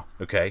 now,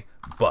 okay,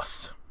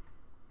 bus.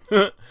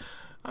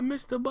 I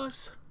missed the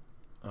bus.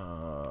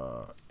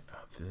 The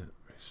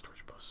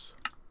storage bus.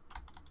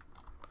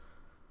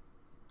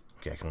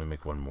 Okay, I can only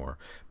make one more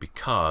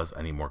because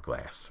I need more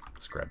glass.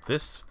 Let's grab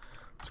this.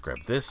 Let's grab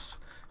this.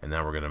 And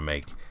now we're going to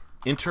make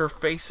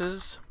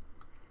interfaces.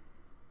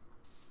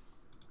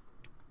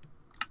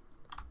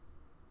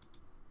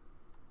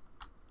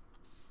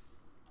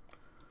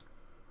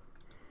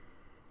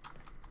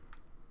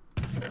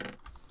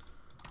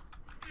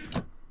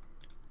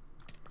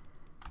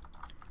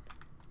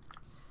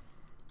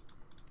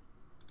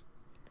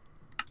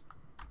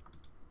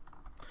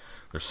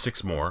 There's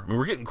 6 more. I mean,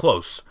 we're getting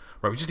close,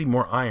 right? We just need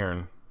more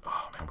iron.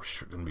 Oh man,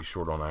 we're going to be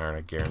short on iron.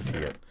 I guarantee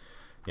it.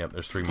 Yep,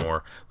 there's 3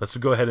 more. Let's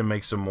go ahead and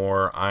make some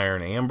more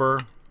iron amber.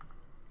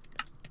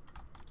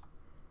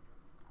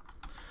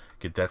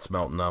 Get that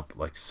smelting up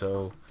like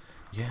so.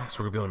 Yeah,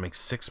 so we're going to be able to make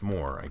 6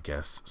 more, I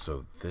guess.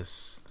 So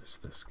this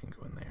can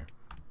go in there.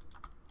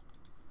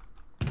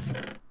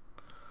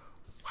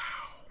 Wow.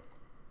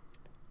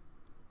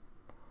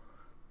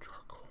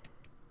 Charcoal.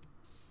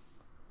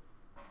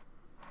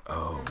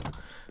 Oh,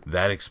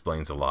 that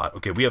explains a lot.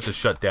 Okay, we have to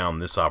shut down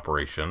this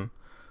operation,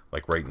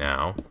 like right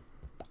now.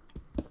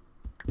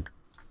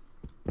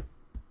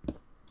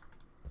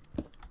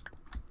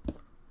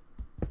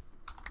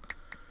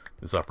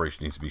 This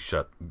operation needs to be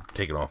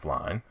taken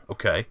offline.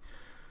 Okay.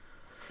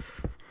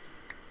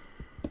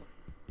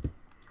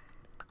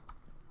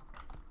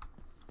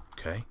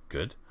 Okay,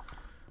 good.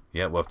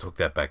 Yeah, we'll have to hook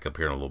that back up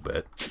here in a little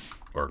bit.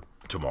 Or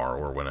tomorrow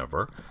or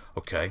whenever.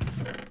 Okay.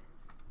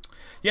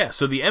 Yeah,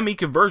 so the ME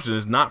conversion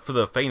is not for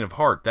the faint of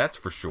heart, that's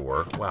for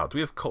sure. Wow, do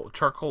we have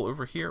charcoal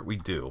over here? We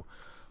do.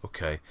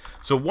 Okay.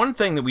 So one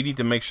thing that we need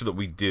to make sure that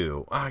we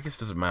do... I guess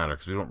it doesn't matter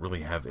because we don't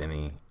really have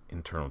any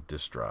internal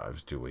disk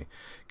drives, do we?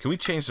 Can we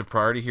change the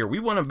priority here? We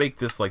want to make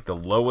this like the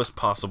lowest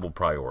possible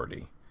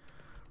priority.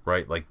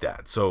 Right? Like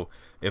that. So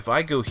if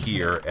I go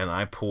here and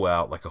I pull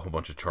out like a whole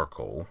bunch of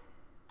charcoal...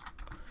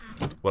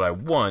 What I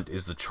want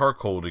is the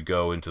charcoal to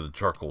go into the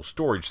charcoal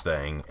storage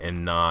thing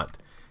and not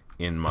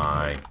in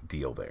my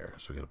deal there.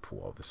 So we got to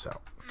pull all this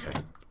out. Okay,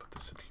 let's put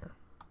this in here.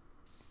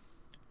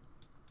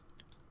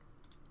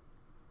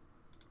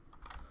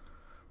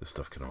 This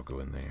stuff can all go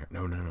in there.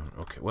 No.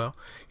 Okay, well,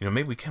 you know,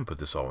 maybe we can put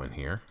this all in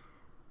here.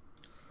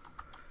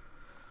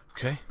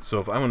 Okay, so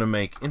if I want to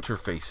make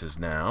interfaces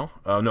now.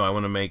 No, I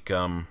want to make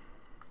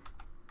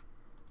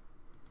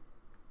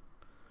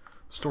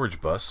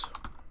storage bus.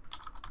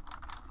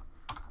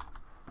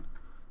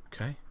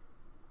 Okay.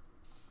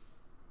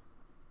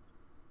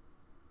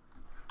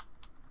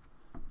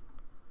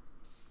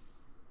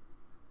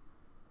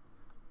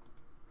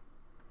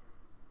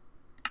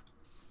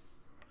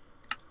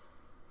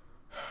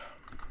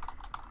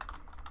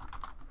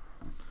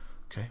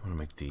 Okay, I want to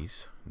make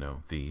these.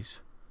 No,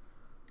 these.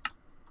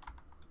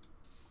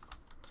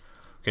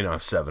 Okay, now I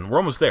have 7. We're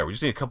almost there. We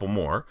just need a couple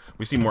more.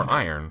 We just need more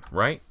iron,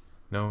 right?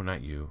 No,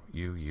 not you.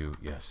 You.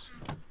 Yes.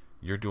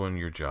 You're doing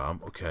your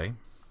job. Okay.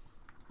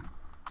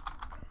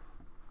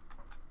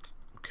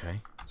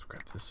 Okay, let's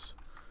grab this.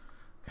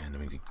 And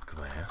then we need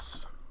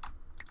glass.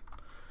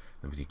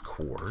 Then we need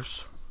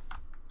cores.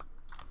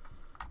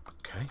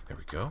 Okay, there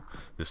we go.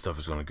 This stuff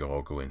is going to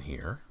all go in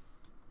here.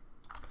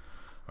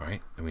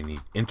 Alright, and we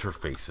need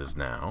interfaces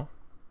now.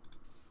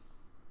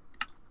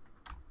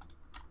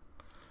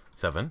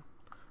 7.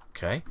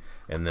 Okay,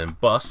 and then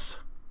bus.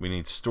 We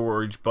need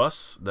storage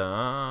bus.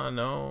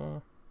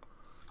 No.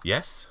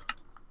 Yes.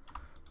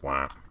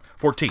 Wow.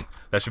 14.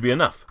 That should be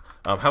enough.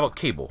 How about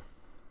cable?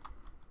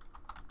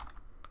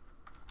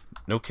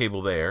 No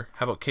cable there.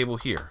 How about cable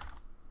here?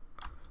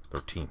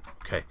 13.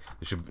 Okay,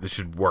 this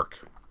should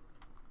work.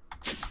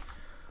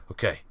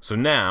 Okay, so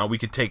now we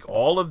could take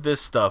all of this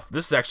stuff.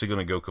 This is actually going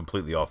to go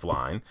completely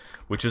offline,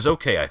 which is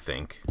okay, I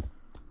think.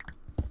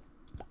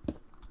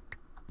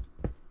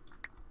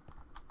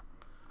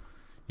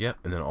 Yep,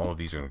 and then all of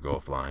these are going to go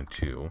offline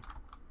too.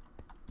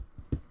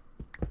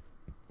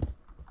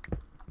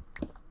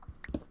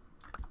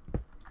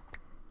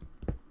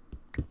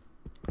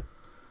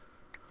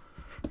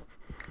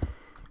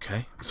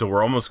 Okay, so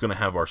we're almost going to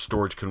have our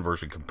storage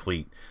conversion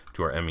complete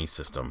to our ME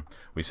system.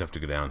 We just have to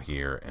go down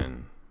here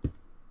and...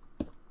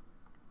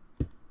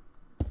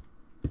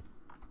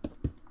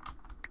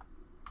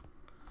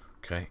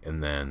 Okay,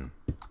 and then...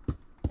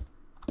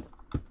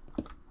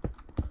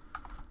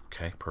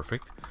 Okay,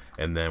 perfect.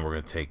 And then we're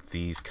going to take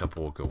these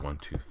couple, we'll go 1,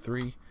 2,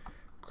 3,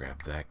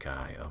 grab that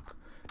guy up,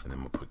 and then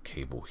we'll put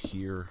cable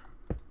here.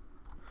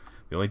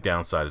 The only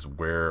downside is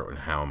where and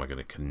how am I going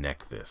to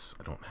connect this?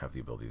 I don't have the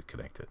ability to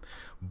connect it.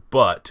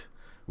 But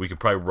we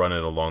could probably run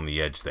it along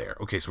the edge there.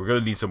 Okay, so we're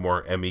going to need some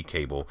more ME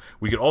cable.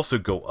 We could also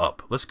go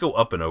up. Let's go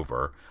up and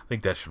over. I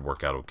think that should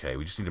work out okay.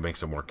 We just need to make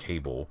some more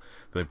cable.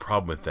 The only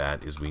problem with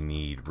that is we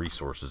need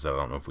resources that I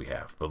don't know if we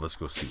have. But let's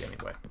go see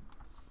anyway.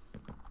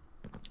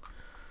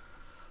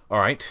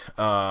 Alright,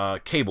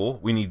 cable.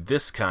 We need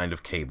this kind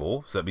of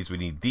cable. So that means we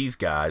need these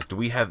guys. Do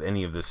we have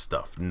any of this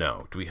stuff?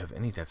 No. Do we have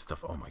any of that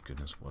stuff? Oh my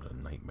goodness, what a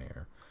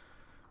nightmare.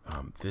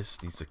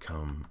 This needs to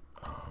come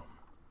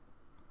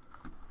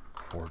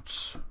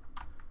quartz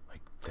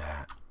like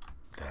that.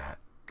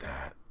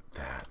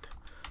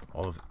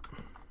 All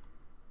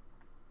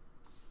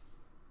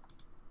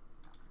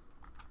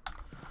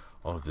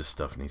of this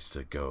stuff needs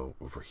to go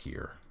over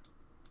here.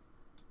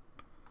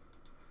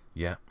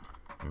 Yeah.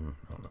 I don't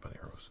know about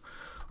arrows.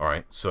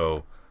 Alright,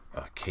 so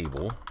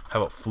cable.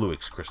 How about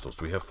fluix crystals?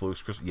 Do we have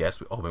fluix crystals? Yes.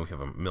 Oh, man, we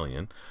have 1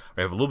 million.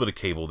 We have a little bit of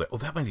cable there. Oh,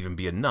 that might even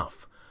be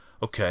enough.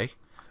 Okay.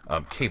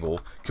 Cable.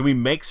 Can we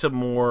make some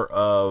more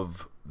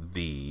of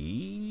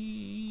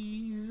these?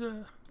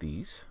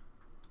 These?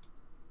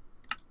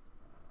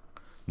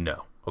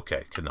 No.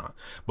 Okay, cannot.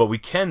 But we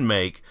can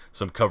make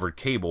some covered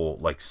cable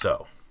like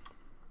so.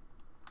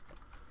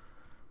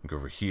 Go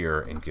over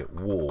here and get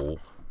wool.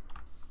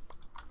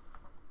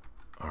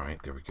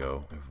 Alright, there we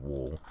go. We have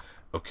wool.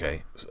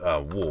 Okay,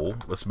 wool.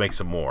 Let's make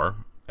some more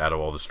out of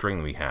all the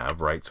string we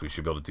have, right? So we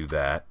should be able to do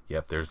that.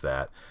 Yep, there's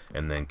that.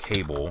 And then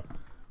cable.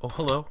 Oh,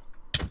 hello.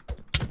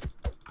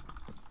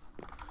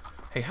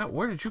 Hey,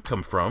 where did you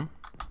come from?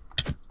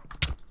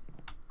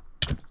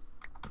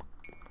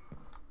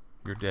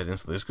 You're dead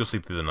instantly. Let's go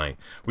sleep through the night.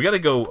 We got to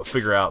go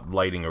figure out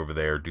lighting over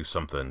there, do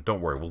something. Don't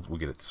worry, we'll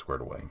get it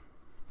squared away.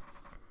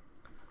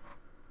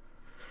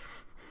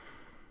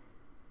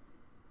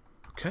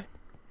 Okay.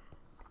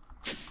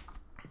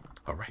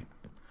 Alright.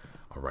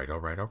 Alright.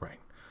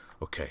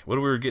 Okay, what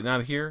are we getting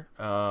out of here?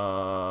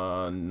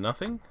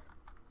 Nothing.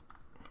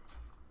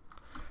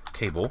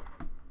 Cable.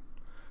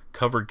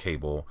 Covered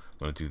cable.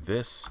 I'm going to do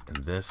this,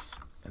 and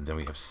then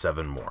we have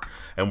 7 more.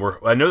 And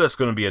I know that's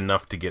going to be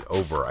enough to get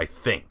over, I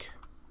think.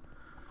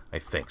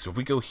 So if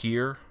we go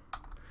here,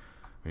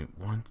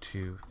 1,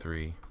 2,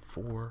 3,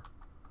 4.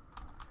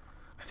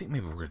 I think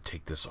maybe we're going to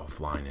take this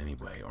offline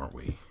anyway, aren't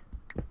we?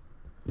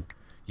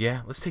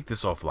 Yeah, let's take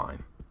this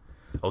offline.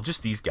 Oh,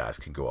 just these guys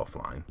can go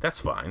offline.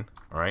 That's fine.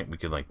 Alright, we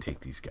can like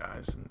take these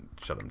guys and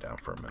shut them down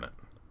for a minute.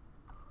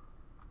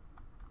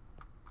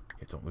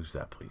 Yeah, don't lose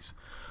that, please.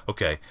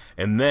 Okay,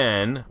 and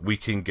then we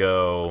can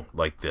go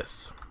like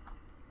this.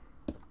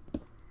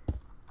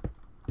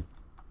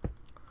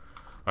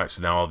 Alright,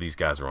 so now all these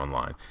guys are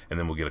online. And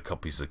then we'll get a couple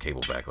pieces of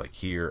cable back like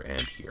here and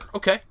here.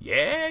 Okay,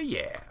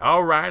 yeah.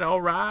 Alright.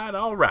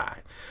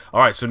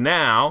 Alright, so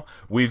now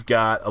we've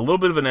got a little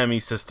bit of an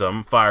ME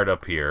system fired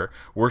up here.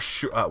 We're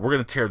going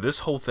to tear this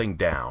whole thing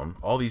down.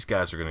 All these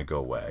guys are going to go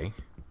away.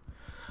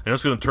 I know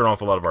it's going to turn off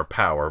a lot of our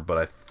power, but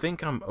I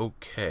think I'm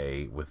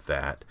okay with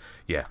that.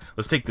 Yeah,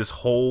 let's take this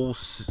whole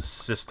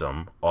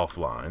system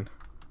offline.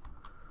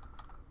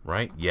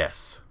 Right?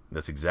 Yes,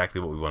 that's exactly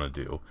what we want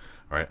to do.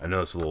 Alright, I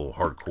know it's a little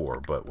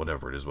hardcore, but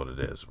whatever, it is what it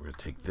is. We're going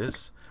to take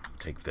this,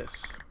 take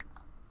this.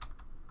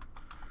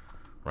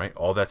 Right,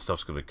 all that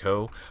stuff's going to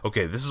go.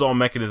 Okay, this is all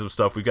mechanism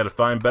stuff. We've got to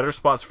find better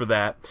spots for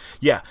that.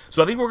 Yeah,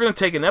 so I think we're going to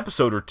take an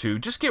episode or two.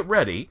 Just get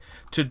ready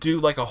to do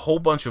like a whole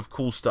bunch of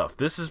cool stuff.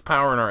 This is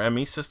powering our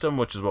ME system,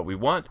 which is what we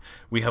want.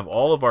 We have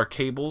all of our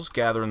cables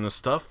gathering the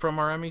stuff from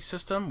our ME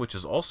system, which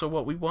is also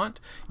what we want.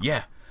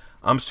 Yeah,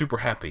 I'm super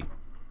happy.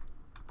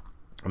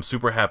 I'm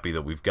super happy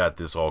that we've got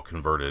this all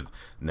converted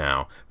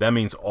now. That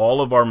means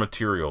all of our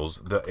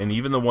materials, and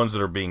even the ones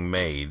that are being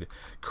made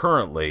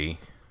currently,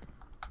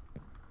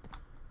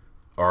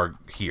 are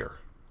here.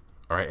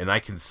 Alright, and I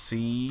can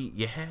see,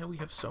 yeah, we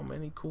have so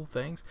many cool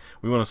things.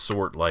 We want to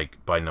sort, like,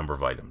 by number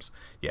of items.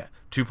 Yeah,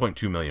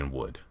 2.2 million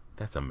wood.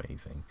 That's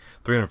amazing.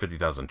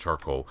 350,000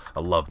 charcoal. I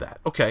love that.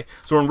 Okay,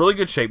 so we're in really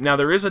good shape. Now,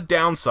 there is a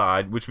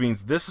downside, which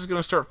means this is going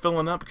to start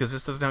filling up because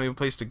this doesn't have any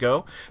place to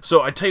go.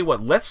 So I tell you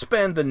what, let's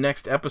spend the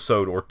next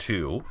episode or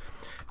two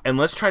And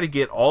let's try to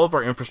get all of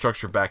our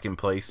infrastructure back in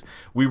place.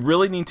 We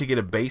really need to get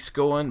a base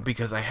going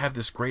because I have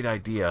this great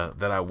idea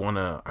that I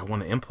wanna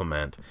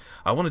implement.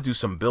 I want to do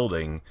some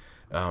building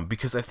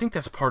because I think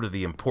that's part of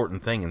the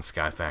important thing in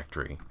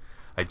SkyFactory.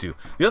 I do.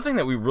 The other thing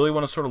that we really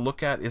want to sort of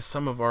look at is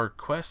some of our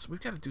quests.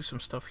 We've got to do some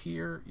stuff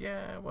here.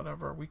 Yeah,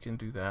 whatever. We can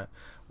do that.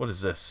 What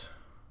is this?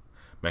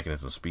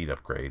 Mechanism speed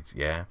upgrades.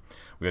 Yeah,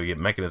 we got to get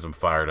mechanism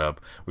fired up.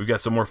 We've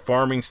got some more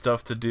farming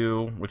stuff to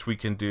do, which we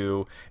can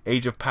do.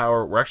 Age of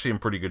power. We're actually in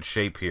pretty good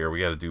shape here. We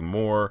got to do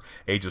more.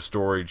 Age of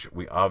storage.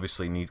 We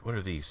obviously need. What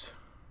are these?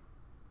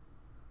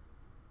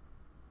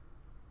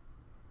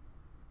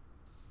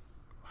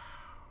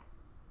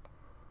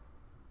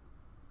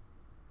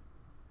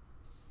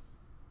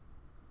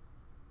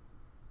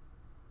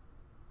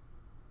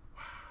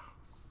 Wow.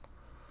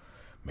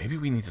 Maybe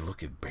we need to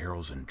look at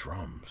barrels and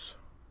drums.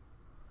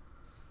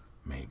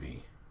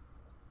 Maybe.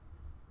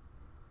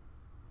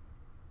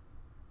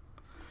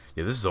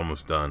 Yeah, this is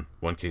almost done.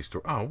 1K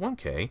store. Oh,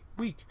 1K.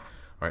 Weak.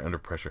 All right, under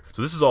pressure.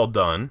 So this is all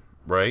done,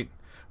 right?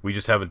 We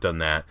just haven't done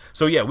that.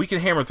 So yeah, we can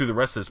hammer through the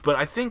rest of this. But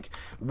I think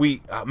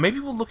we maybe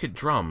we'll look at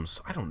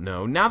drums. I don't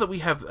know. Now that we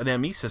have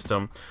an ME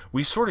system,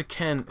 we sort of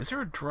can. Is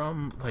there a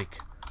drum like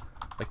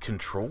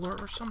controller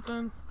or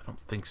something? I don't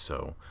think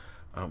so.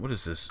 What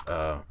is this?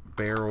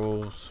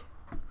 Barrels.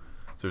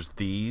 There's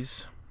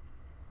these.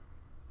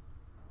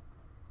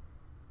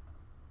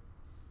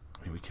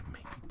 I mean, we can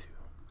maybe do.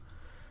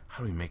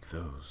 How do we make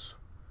those?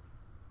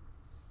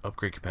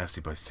 Upgrade capacity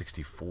by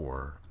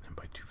 64 and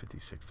by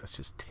 256. That's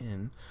just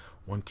 10.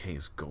 1K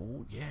is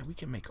gold. Yeah, we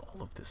can make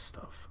all of this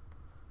stuff.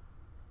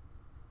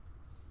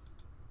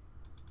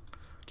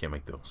 Can't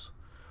make those.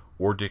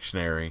 Or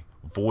dictionary.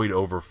 Void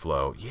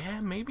overflow.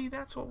 Yeah, maybe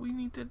that's what we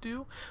need to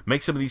do.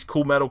 Make some of these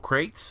cool metal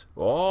crates.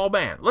 Oh,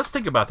 man. Let's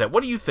think about that.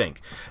 What do you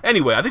think?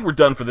 Anyway, I think we're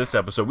done for this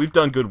episode. We've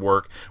done good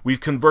work. We've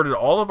converted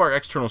all of our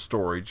external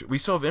storage. We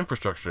still have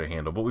infrastructure to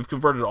handle, but we've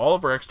converted all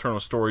of our external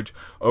storage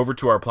over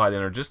to our applied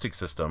Energistics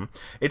system.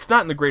 It's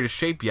not in the greatest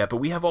shape yet, but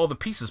we have all the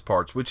pieces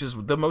parts, which is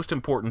the most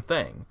important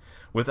thing,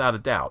 without a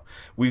doubt.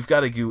 We've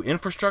got to do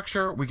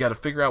infrastructure. We got to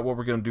figure out what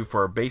we're going to do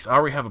for our base. I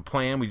already have a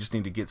plan. We just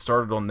need to get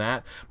started on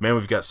that. Man,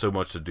 we've got so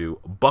much to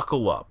do. Buckle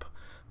up.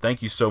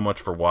 Thank you so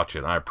much for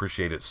watching. I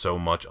appreciate it so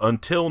much.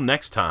 Until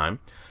next time,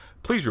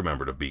 please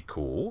remember to be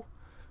cool.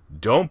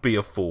 Don't be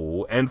a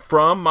fool. And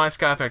from my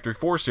SkyFactory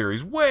 4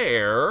 series,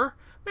 where,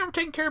 man, we're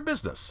taking care of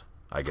business.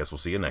 I guess we'll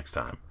see you next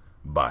time.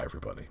 Bye,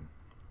 everybody.